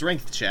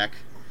strength check.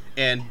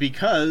 And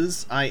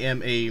because I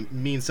am a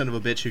mean son of a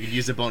bitch who can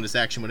use a bonus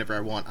action whenever I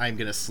want, I'm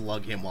gonna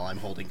slug him while I'm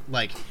holding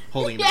him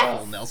in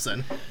full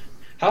Nelson.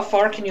 How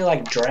far can you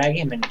like drag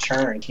him and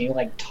turn? Can you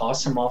like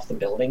toss him off the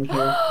building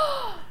here?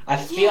 I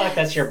feel like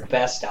that's your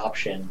best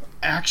option.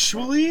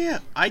 Actually,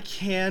 I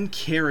can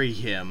carry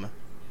him.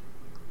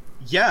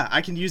 Yeah,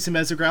 I can use him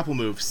as a grapple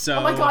move. So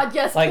Oh my god,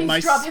 yes, Like, please my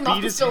drop him off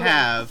speed the is building.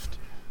 halved.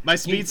 My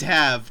speed's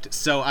halved,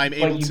 so I'm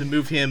able to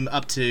move him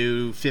up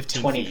to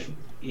 15 20 feet. feet.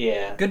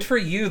 Yeah. Good for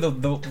you. The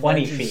 20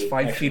 ledge is feet,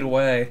 5 actually. feet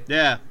away.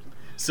 Yeah.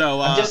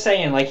 So I'm just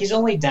saying, like, he's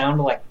only down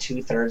to like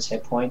 2/3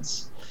 hit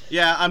points.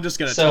 yeah, I'm just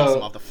gonna So- toss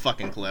him off the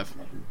fucking cliff.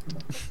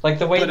 Like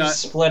the way But, you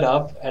split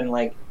up and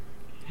like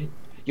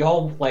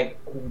y'all like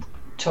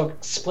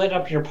split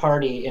up your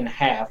party in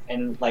half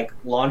and like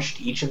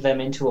launched each of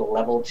them into a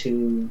level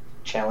 2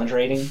 challenge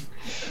rating.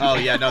 Oh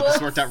yeah, no,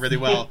 this worked out really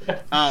well.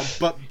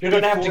 But You're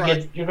gonna have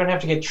to before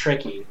get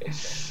tricky.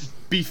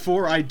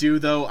 before I do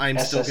though, I'm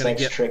still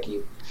SSX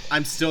tricky.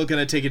 I'm still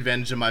gonna take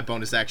advantage of my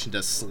bonus action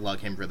to slug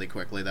him really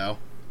quickly though.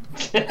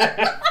 Just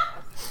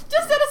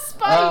out of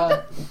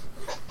spite.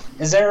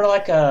 Is there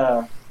like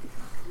a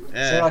an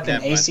never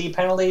mind. AC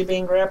penalty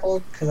being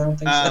grappled? Because I don't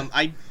think so.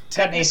 I It's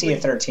got an AC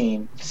of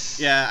 13.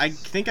 Yeah, I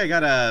think I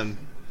got a.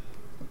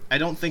 I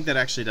don't think that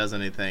actually does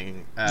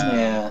anything.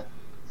 Yeah.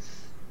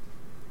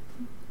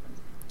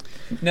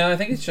 No, I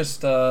think it's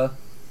just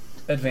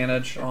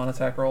advantage on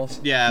attack rolls.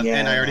 Yeah, Yeah,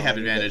 and I already no, have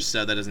you're advantage, good.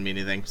 so that doesn't mean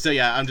anything. So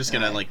yeah, I'm just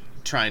gonna Alright.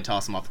 try and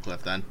toss him off the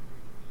cliff then.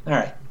 All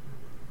right.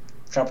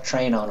 Drop a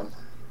train on him.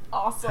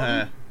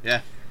 Awesome.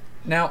 Yeah.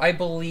 Now, I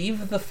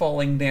believe the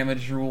falling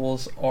damage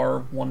rules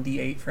are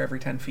 1d8 for every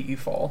 10 feet you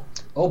fall.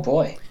 Oh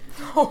boy.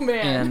 Oh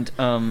man.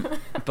 And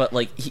but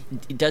like,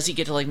 does he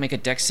get to like make a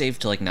dex save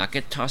to like not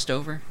get tossed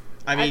over?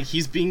 I mean,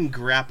 he's being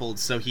grappled,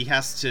 so he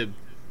has to.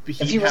 If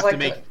he was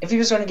if he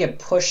was going to get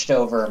pushed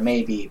over,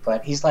 maybe,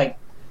 but he's like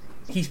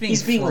He's being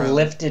being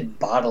lifted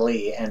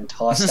bodily and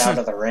tossed out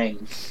of the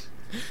ring.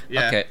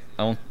 Yeah. Okay,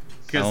 I won't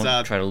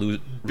try to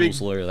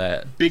rules lawyer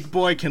that. Big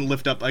boy can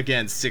lift up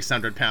again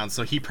 600 pounds,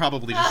 so he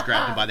probably just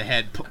grabbed him by the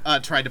head,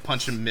 tried to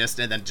punch him, missed,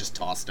 and then just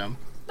tossed him.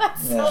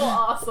 That's so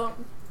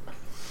awesome.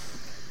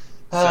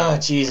 Oh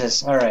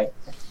Jesus! All right.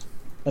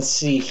 Let's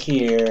see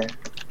here.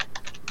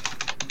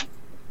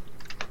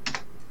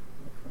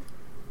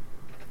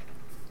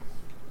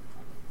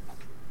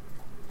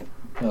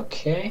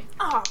 Okay.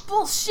 Ah,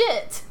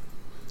 bullshit.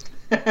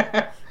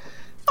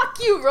 Fuck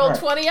you,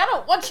 Roll20. I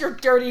don't want your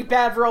dirty,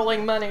 bad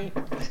rolling money.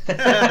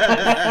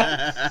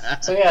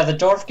 So yeah, the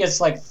dwarf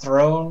gets like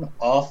thrown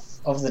off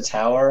of the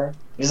tower.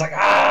 He's like,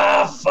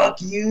 ah,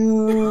 fuck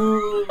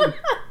you.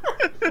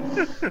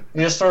 He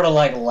just sort of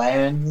like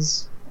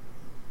lands.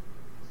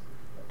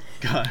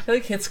 God. He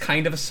like hits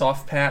kind of a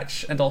soft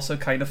patch and also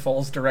kind of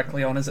falls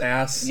directly on his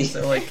ass.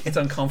 So like it's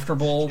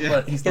uncomfortable,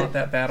 but he's not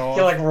that bad off.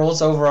 He like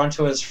rolls over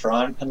onto his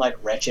front and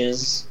like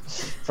retches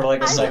for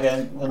like a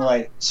second and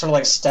like sort of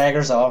like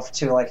staggers off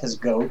to like his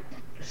goat.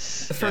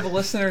 For the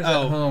listeners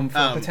at home, for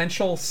a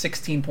potential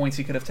 16 points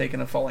he could have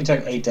taken a falling He took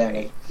damage. 8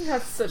 damage.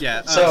 That's such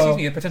Excuse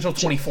me, a potential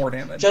 24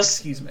 damage.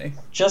 Excuse me.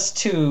 Just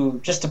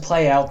to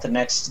play out the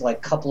next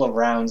like couple of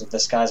rounds of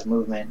this guy's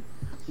movement,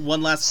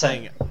 One last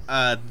thing.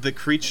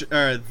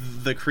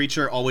 The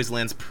creature always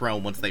lands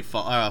prone once they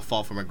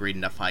fall from a great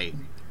enough height.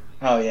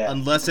 Oh yeah.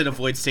 Unless it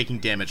avoids taking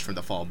damage from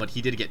the fall, but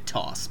he did get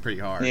tossed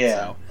pretty hard. Yeah.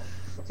 So.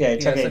 Yeah, he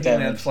took so 8 he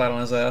damage. landed flat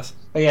on his ass.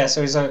 But yeah,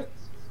 so he's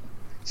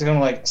gonna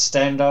like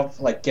stand up,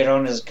 like get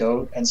on his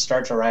goat and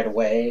start to ride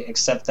away.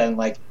 Except then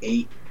like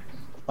 8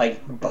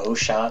 like bow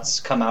shots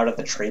come out of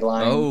the tree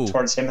line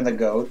towards him and the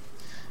goat,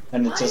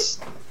 and it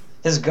just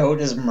his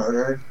goat is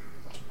murdered,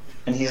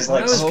 and he's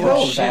like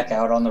scooted back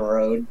out on the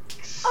road.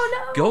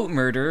 Oh no! Goat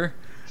murder.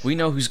 We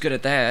know who's good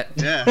at that.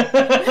 Yeah.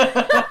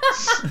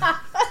 That's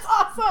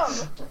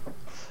awesome.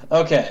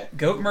 Okay.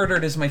 Goat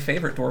Murdered is my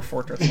favorite Dwarf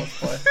Fortress Let's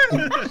Play.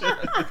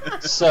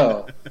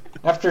 So,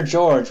 after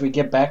George, we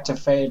get back to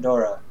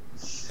Feodora.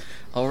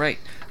 All right.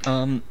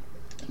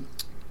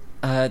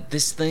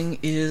 This thing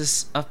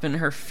is up in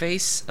her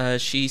face.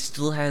 She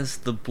still has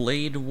the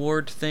blade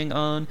ward thing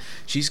on.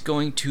 She's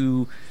going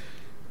to...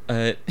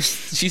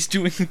 she's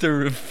doing the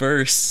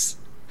reverse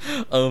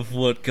of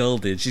what Gull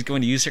did. She's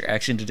going to use her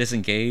action to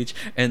disengage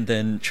and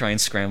then try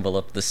and scramble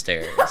up the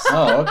stairs.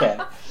 Oh, okay.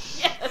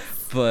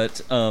 Yes.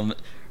 But,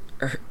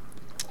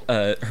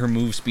 her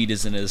move speed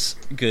isn't as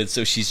good,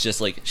 so she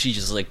just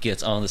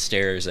gets on the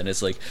stairs and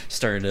is like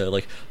starting to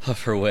like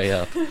huff her way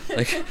up.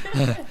 Like,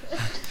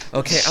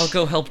 okay, I'll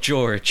go help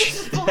George.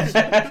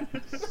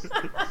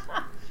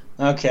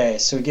 Okay,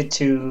 so we get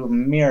to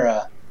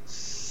Mira.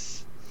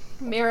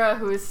 Mira,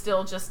 who is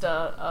still just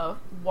a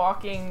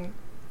walking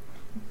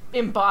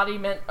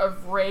embodiment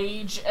of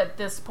rage at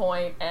this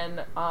point,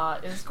 and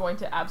is going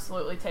to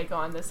absolutely take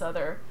on this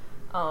other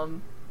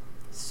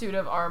suit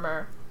of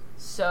armor.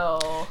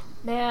 So,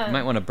 man, You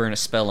might want to burn a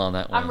spell on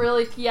that one.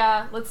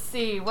 let's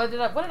see. What did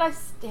I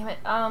damn it.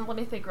 Let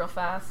me think real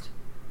fast.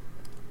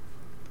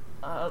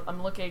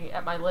 I'm looking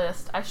at my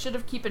list. I should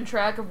have keeping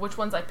track of which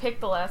ones I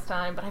picked the last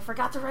time, but I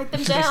forgot to write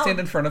them Should they down. stand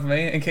in front of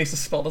me in case the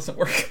spell doesn't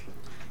work?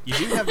 You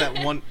do have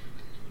that one.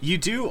 You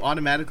do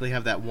automatically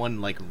have that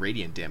one like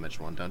radiant damage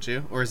one, don't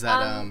you? Or is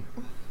that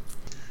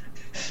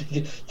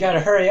You gotta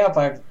hurry up.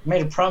 I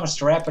made a promise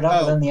to wrap it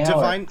up within the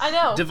hour. I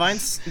know. Divine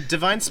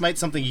Smite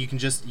something you can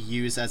just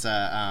use as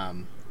a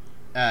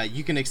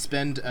you can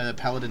expend a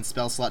paladin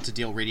spell slot to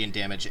deal radiant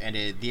damage, and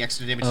the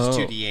extra damage is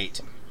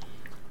 2d8.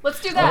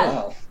 Let's do Oh, that.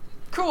 wow.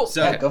 Cool.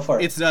 So Yeah, go for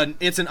it. It's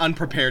an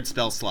unprepared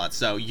spell slot,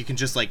 so you can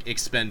just like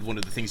expend one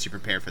of the things you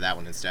prepare for that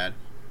one instead.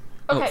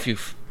 Okay. Oh, phew.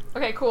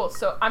 Okay, cool.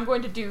 So I'm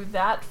going to do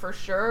that for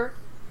sure.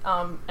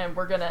 And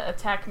we're gonna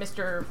attack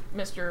Mr.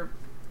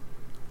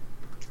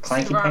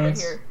 Clanky Armor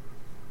pants. here.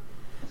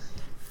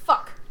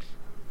 Fuck.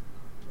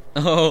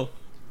 Oh.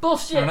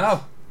 Bullshit. I don't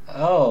know.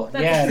 Oh,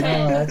 That's yeah,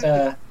 insane. no,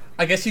 that's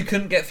I guess you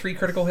couldn't get 3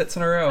 critical hits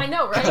in a row. I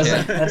know, right?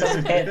 that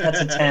doesn't hit. That's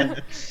a 10.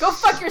 Go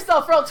fuck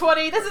yourself, roll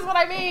 20. This is what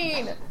I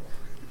mean.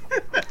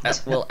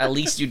 Well, at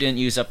least you didn't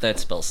use up that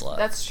spell slot.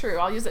 That's true.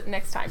 I'll use it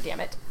next time. Damn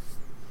it.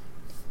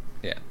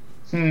 Yeah.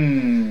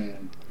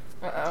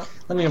 Uh-oh.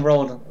 Let me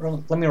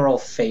roll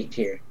fate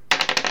here.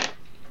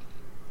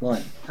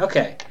 1.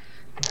 Okay.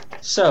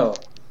 So,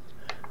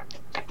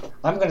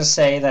 I'm gonna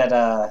say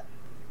that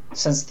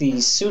since the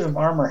suit of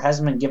armor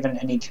hasn't been given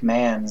any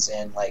commands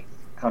in like,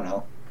 I don't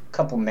know, a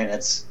couple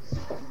minutes,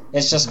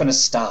 it's just gonna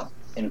stop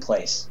in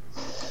place.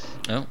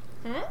 Oh.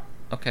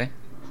 Okay.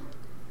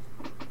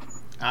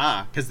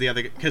 Because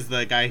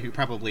the guy who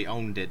probably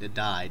owned it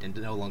died and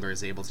no longer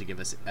is able to give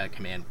us a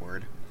command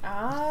word.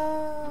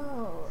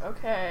 Oh,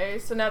 okay.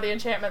 So now the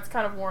enchantment's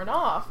kind of worn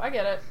off. I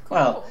get it. Cool.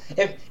 Well,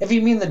 if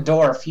you mean the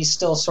dwarf, he's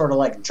still sort of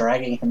like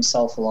dragging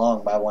himself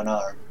along by one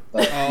arm.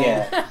 But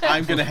yeah.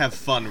 I'm gonna have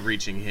fun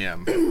reaching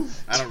him.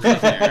 I don't really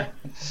care.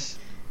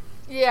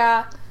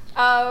 Yeah.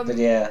 But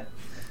yeah.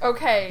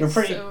 Okay. You're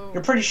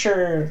pretty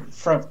sure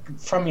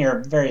from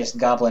your various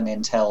goblin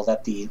intel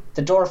that the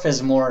dwarf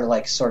is more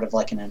like sort of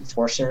like an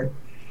enforcer.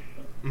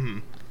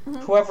 Mm-hmm.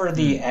 Whoever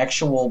the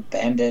actual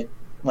bandit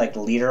like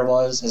leader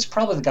was is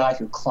probably the guy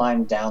who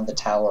climbed down the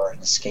tower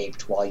and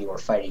escaped while you were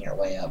fighting your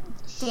way up.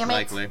 Damn it.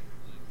 Likely.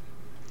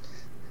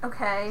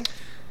 Okay.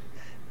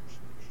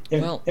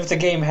 If the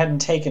game hadn't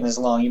taken as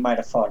long, you might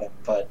have fought him,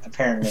 but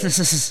apparently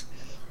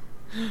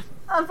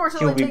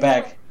Unfortunately, he'll be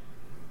back.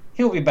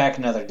 He'll be back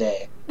another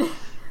day.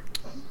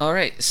 All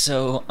right.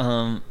 So,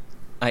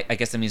 I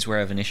guess that means we're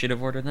of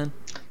initiative order then.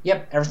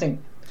 Yep,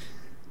 everything.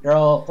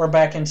 We're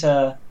back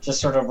into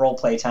just sort of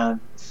roleplay time.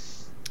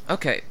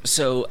 Okay.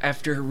 So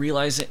after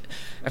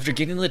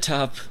getting to the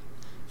top,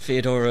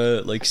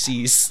 Feodora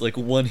sees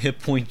one hit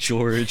point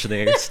George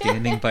there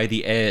standing by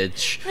the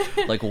edge,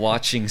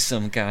 watching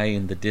some guy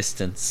in the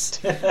distance.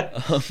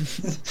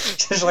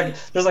 There's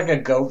a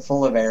goat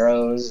full of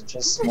arrows,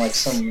 just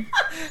some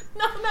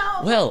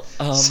No. Well,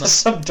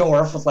 some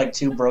dwarf with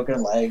 2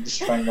 broken legs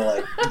trying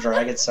to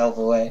drag itself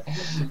away.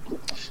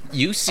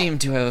 You seem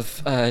to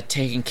have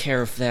taken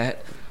care of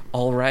that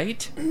all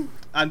right.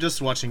 I'm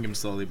just watching him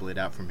slowly bleed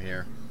out from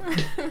here.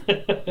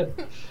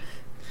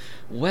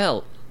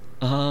 Well,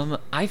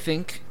 I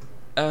think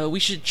we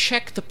should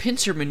check the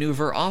pincer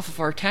maneuver off of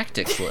our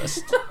tactics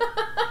list.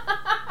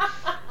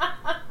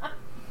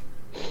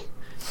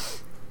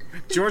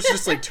 George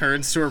just like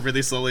turns to her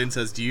really slowly and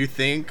says, "Do you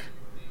think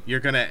you're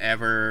gonna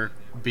ever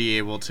be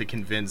able to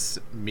convince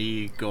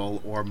me,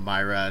 Gull, or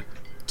Myra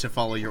to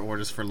follow your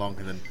orders for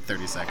longer than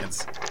 30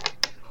 seconds?"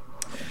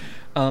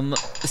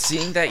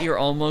 Seeing that you're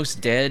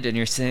almost dead and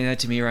you're saying that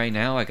to me right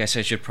now, I guess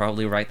I should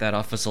probably write that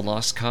off as a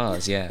lost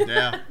cause, yeah.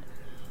 Yeah.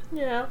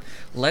 Yeah.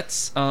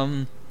 Let's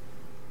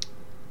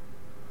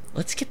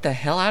get the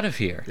hell out of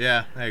here.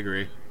 Yeah, I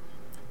agree.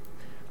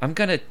 I'm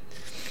gonna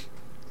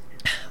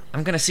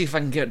see if I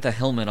can get the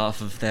helmet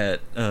off of that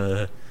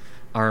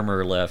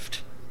armor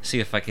left. See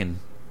if I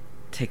can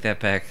take that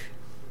back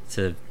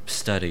to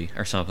study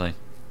or something.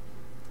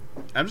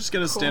 I'm just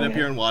gonna stand up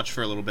here and watch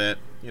for a little bit,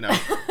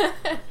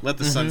 let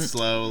the sun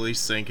slowly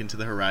sink into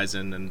the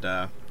horizon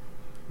and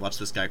watch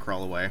this guy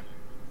crawl away.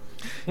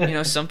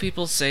 Some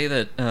people say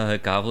that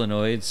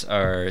goblinoids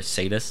are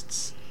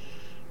sadists,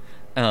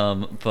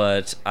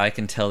 but I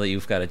can tell that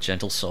you've got a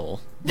gentle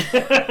soul.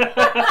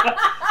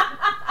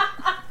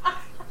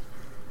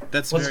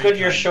 What's good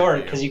you're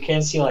short, because you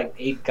can't see like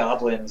 8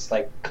 goblins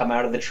like come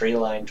out of the tree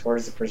line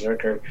towards the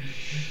berserker.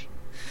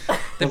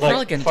 They're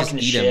probably gonna just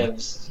eat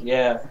shivs.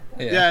 him.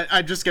 Yeah,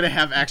 I'm just gonna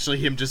have actually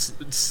him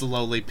just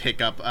slowly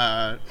pick up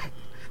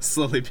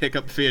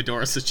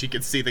Theodora so she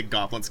can see the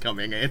goblins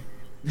coming in.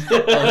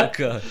 Oh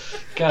god!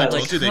 I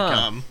told you they'd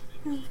come.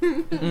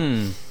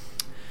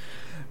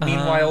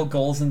 Meanwhile,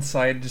 Gull's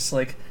inside, just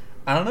like,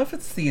 I don't know if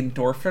it's the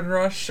endorphin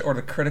rush or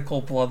the critical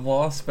blood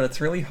loss, but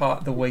it's really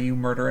hot the way you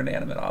murder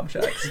inanimate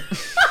objects.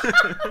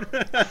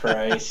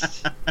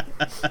 Christ.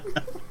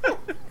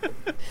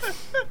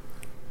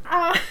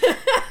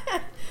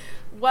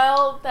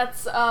 Well,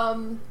 that's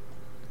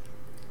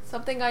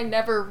something I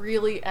never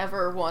really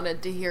ever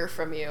wanted to hear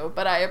from you,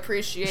 but I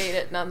appreciate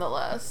it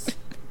nonetheless.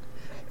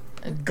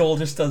 Gull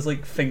just does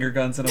like finger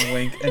guns and a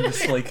wink and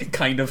just like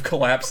kind of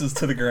collapses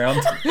to the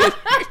ground.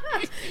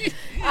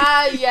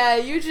 Yeah,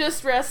 you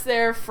just rest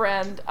there,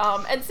 friend.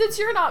 And since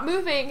you're not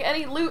moving,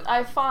 any loot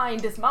I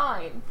find is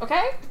mine,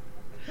 okay?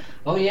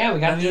 Oh yeah, we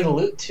gotta do the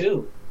loot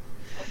too.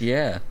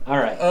 Yeah.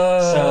 Alright,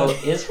 so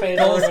is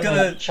Theodora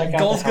gonna check out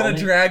Gull's the helmet?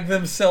 gonna drag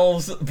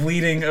themselves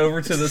bleeding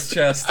over to this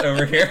chest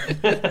over here.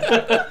 Okay.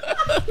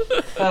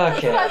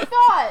 That's what I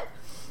thought!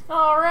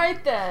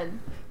 Alright then.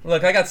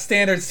 Look, I got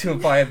standards to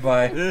abide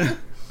by.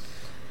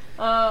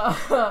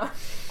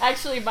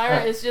 Actually,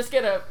 Myra is just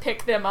gonna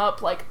pick them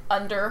up, like,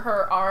 under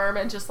her arm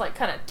and just, like,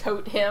 kind of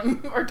tote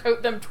him, or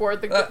tote them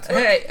toward the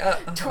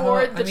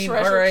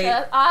treasure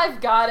chest.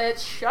 I've got it.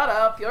 Shut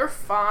up. You're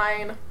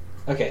fine.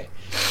 Okay.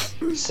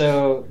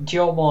 So, do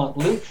y'all want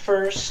loot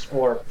first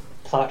or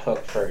plot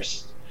hook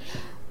first?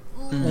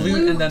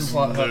 Loot and then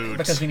plot hook,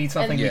 because we need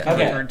something we can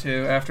return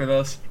to after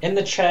this. In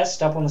the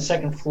chest up on the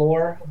second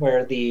floor,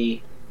 where the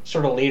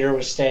sort of leader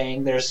was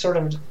staying, there's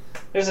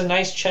a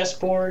nice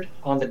chessboard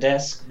on the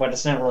desk, but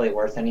it's not really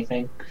worth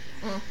anything.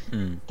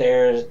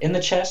 There's in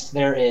the chest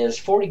there is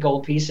 40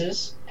 gold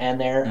pieces, and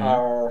there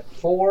are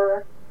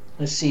 4.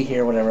 Let's see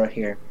here, what I wrote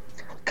here.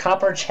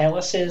 Copper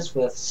chalices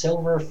with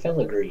silver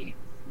filigree.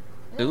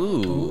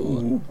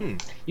 Ooh.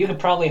 You could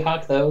probably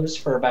hawk those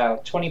for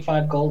about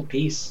 25 gold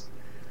apiece.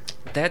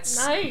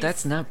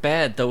 That's not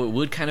bad, though. It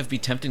would kind of be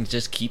tempting to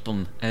just keep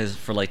them as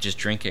for like just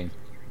drinking.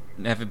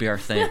 Have it be our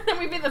thing.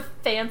 We'd be the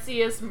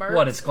fanciest merch.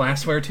 What, is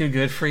glassware too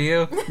good for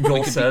you?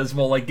 Gull says,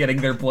 while like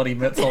getting their bloody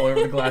mitts all over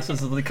the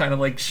glasses as they kind of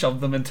like shove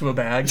them into a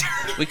bag.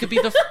 We could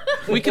be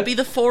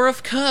the 4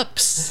 of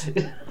cups.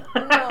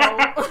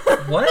 No.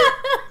 What?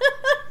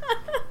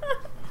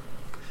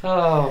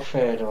 Oh,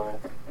 Theodora.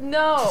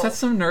 No. Is that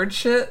some nerd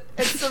shit?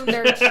 It's some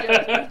nerd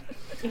shit.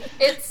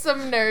 It's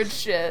some nerd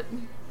shit.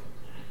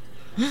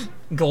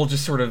 Gull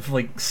just sort of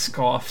like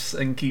scoffs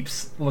and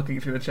keeps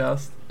looking through the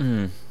chest.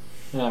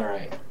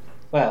 Alright.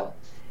 Well,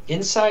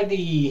 inside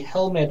the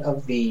helmet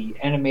of the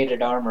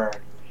animated armor,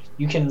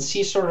 you can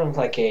see sort of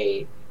like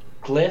a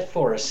glyph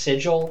or a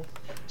sigil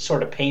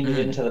sort of painted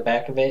into the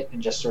back of it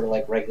in just sort of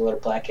like regular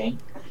black ink.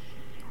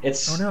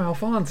 It's... Oh no,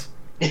 Alphonse!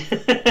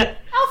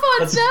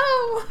 Alphonse,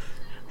 no!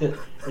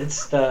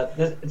 It's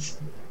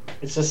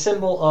a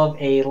symbol of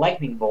a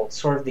lightning bolt,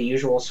 sort of the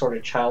usual sort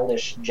of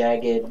childish,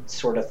 jagged,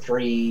 sort of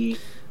three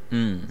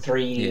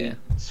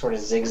sort of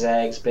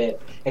zigzags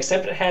bit,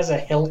 except it has a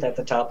hilt at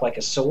the top like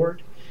a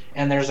sword,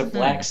 and there's a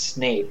black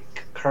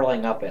snake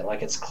curling up it,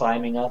 like it's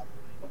climbing up.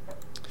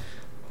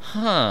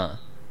 Huh.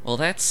 Well,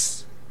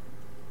 that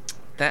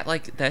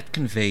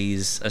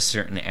conveys a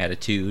certain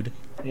attitude.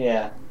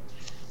 Yeah.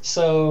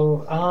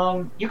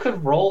 So, you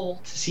could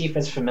roll to see if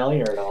it's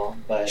familiar at all,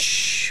 but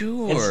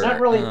sure. It's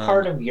not really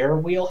part of your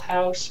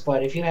wheelhouse,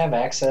 but if you have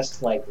access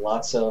to like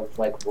lots of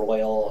like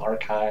royal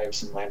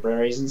archives and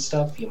libraries and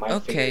stuff, you might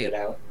figure it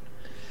out.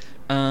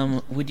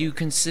 Would you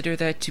consider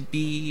that to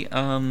be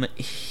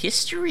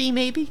history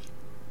maybe?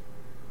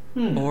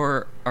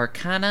 Or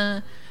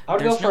arcana? I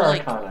would go for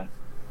arcana.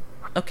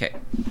 Okay.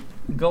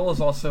 Gull is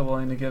also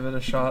willing to give it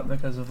a shot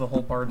because of the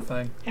whole bard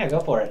thing. Yeah, go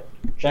for it.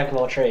 Jack of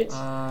all trades.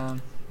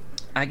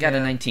 I got a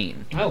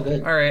 19. Oh,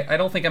 good. All right, I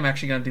don't think I'm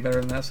actually going to do better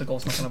than that, so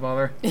Gull's not going to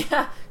bother.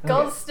 Yeah,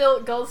 Gull's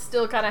still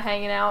kind of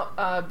hanging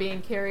out,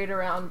 being carried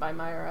around by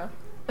Myra.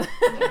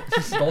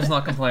 Gold's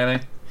not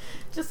complaining.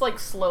 Just like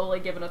slowly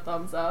giving a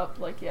thumbs up,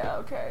 like yeah,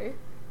 okay.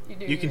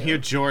 You can hear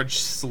George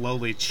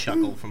slowly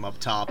chuckle from up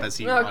top as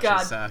he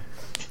watches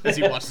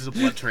the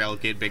blood trail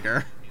get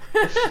bigger.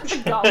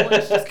 The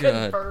goblins just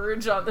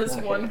converge on this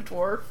one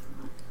dwarf.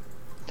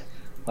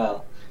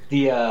 Well,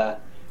 the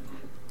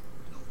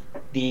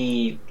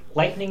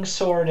lightning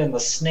sword and the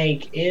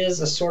snake is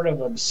a sort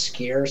of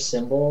obscure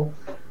symbol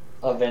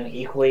of an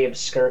equally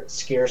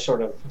obscure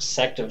sort of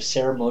sect of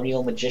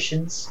ceremonial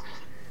magicians.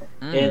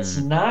 It's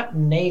not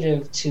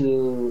native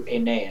to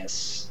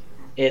Aeneas.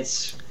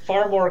 It's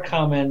far more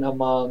common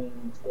among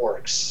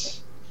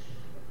orcs.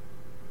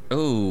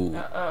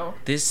 Oh.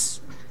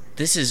 This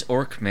is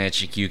orc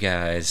magic, you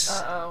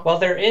guys. Well,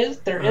 there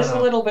is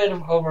a little bit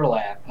of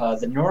overlap.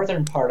 The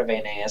northern part of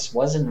Aeneas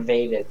was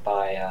invaded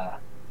by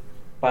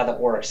the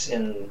orcs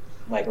in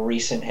like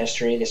recent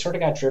history. They sort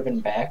of got driven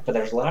back, but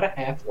there's a lot of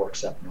half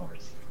orcs up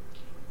north.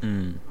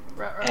 And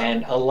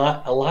a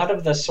lot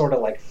of the sort of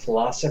like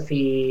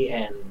philosophy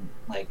and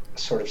like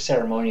sort of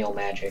ceremonial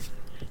magic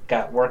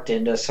got worked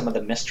into some of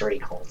the mystery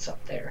cults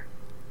up there.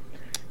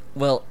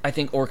 Well, I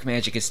think orc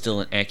magic is still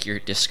an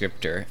accurate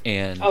descriptor,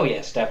 and oh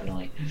yes,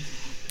 definitely.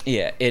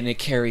 Yeah, and it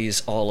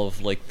carries all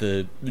of like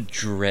the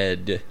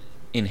dread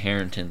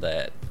inherent in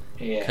that.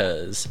 Yeah.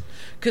 Because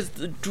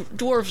the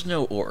dwarves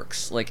know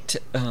orcs, like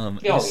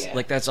yeah.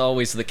 like that's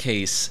always the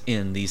case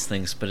in these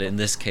things, but in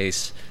this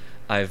case,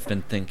 I've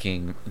been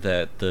thinking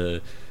that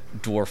the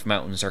dwarf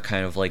mountains are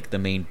kind of like the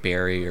main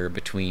barrier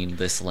between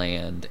this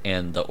land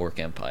and the orc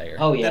empire.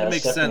 Oh yeah, that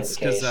makes sense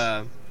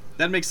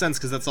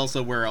because that's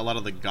also where a lot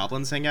of the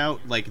goblins hang out,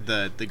 like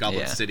the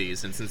goblin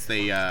cities, and since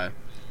they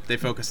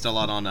focused a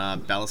lot on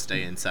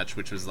ballistae and such,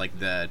 which was like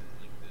the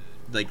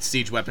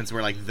siege weapons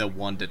were like the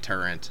one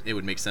deterrent, it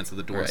would make sense that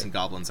the dwarves and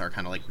goblins are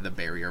kind of like the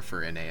barrier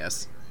for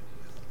Aeneas.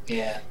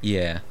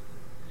 Yeah.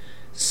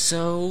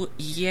 So,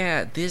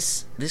 yeah,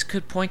 this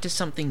could point to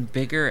something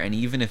bigger, and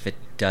even if it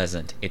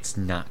doesn't, it's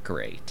not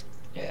great.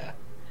 Yeah.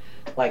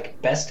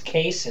 Like, best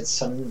case, it's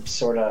some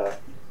sort of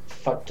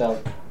fucked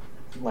up,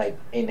 like,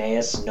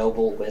 Aeneas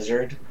noble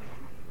wizard.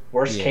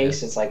 Worst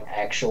case, it's, like,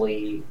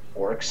 actually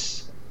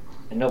orcs.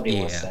 And nobody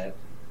wants that.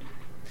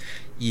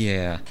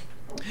 Yeah.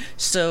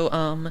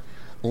 So,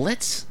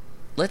 let's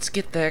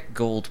get that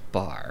gold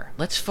bar.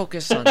 Let's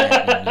focus on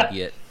that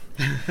immediate.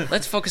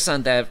 Let's focus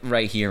on that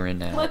right here and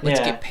now. Let's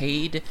get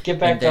paid. Get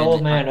back to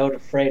old man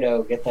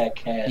Odafredo. Get that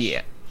cash.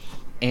 Yeah.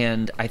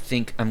 And I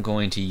think I'm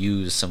going to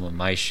use some of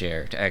my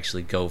share to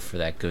actually go for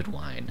that good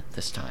wine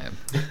this time.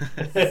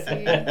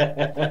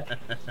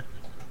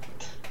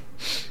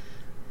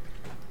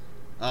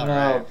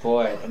 Oh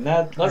boy. And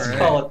that let's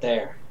call it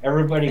there.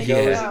 Everybody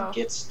goes and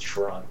gets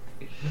drunk.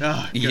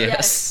 Oh,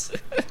 yes.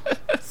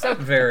 So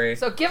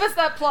give us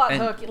that plot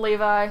hook,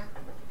 Levi.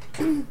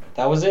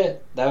 That was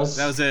it. That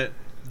was it.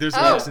 There's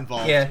orcs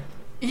involved. Yeah.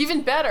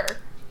 Even better.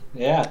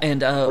 Yeah.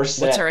 And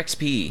what's our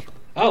XP?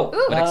 Oh,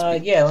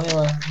 yeah,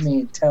 let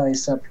me tally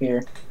this up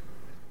here.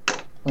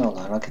 Hold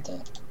on, look at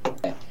that.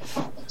 Okay.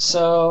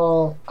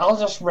 So, I'll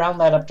just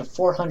round that up to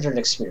 400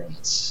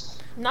 experience.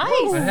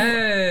 Nice!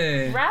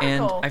 Hey!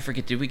 Radical. And I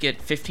forget, did we get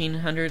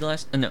 1,500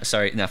 last... No,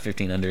 sorry, not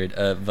 1,500.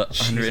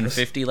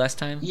 150 last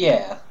time?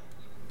 Yeah.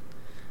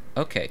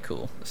 Okay,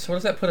 cool. So what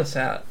does that put us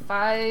at?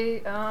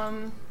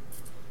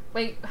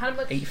 Wait, how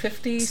much?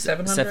 850?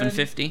 700?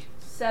 750?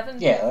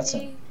 750? Yeah,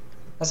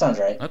 that sounds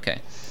right.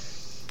 Okay.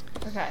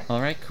 Okay. All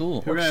right,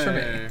 cool. Works for me.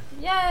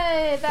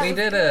 Yay! That was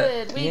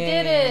good. We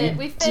did it.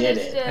 We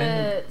finished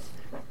it.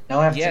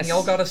 Now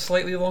y'all got a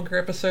slightly longer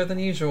episode than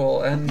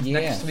usual, and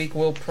next week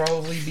will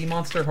probably be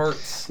Monster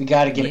Hearts. We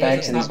got to get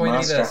back to these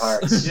Monster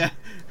Hearts.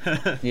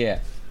 Yeah.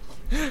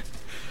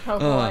 Oh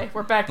boy,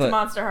 we're back to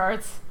Monster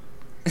Hearts.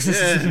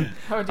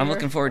 Oh, I'm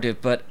looking forward to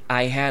it, but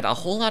I had a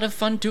whole lot of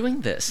fun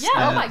doing this.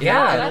 Yeah, oh my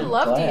god, I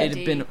love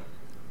D&D.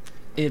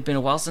 It had been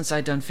a while since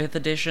I'd done 5th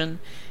edition,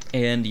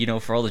 and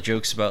for all the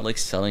jokes about like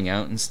selling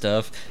out and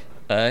stuff,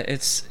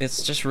 it's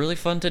just really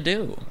fun to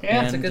do.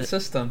 Yeah, it's a good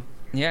system.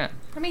 Yeah.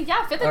 I mean,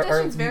 5th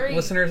edition's very...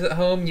 Listeners at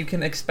home, you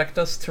can expect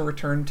us to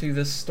return to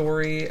this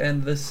story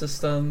and this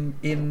system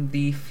in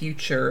the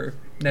future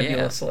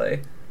nebulously.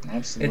 Yeah.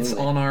 Absolutely. It's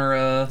on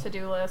our...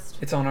 to-do list.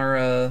 It's on our...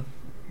 our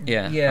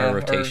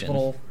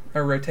rotation.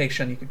 Our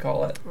rotation, you could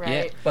call it.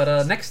 Right. Yeah.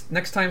 But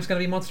next time's going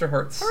to be Monster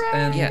Hearts. Hooray!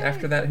 And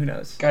after that, who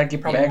knows? Gotta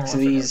get back to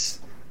these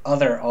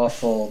other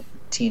awful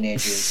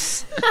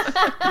teenagers.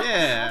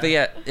 Yeah. But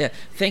yeah.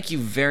 Thank you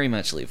very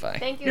much, Levi.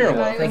 Thank you, You're Levi.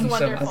 welcome. It was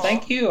wonderful.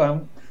 Thank you.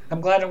 I'm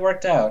glad it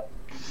worked out.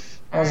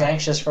 I was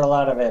anxious for a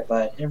lot of it,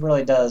 but it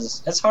really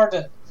does. It's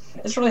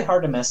really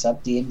hard to mess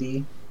up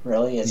D&D.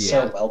 Really, it's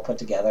so well put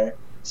together,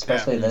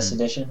 especially this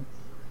edition.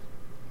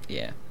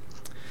 Yeah.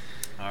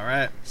 All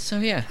right. So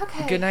yeah.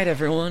 Okay. Good night,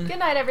 everyone. Good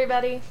night,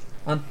 everybody.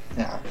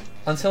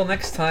 Until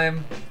next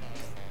time.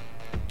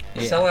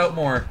 Sell out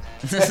more.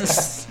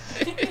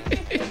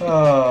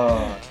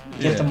 Oh,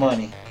 get the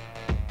money.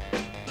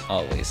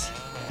 Always.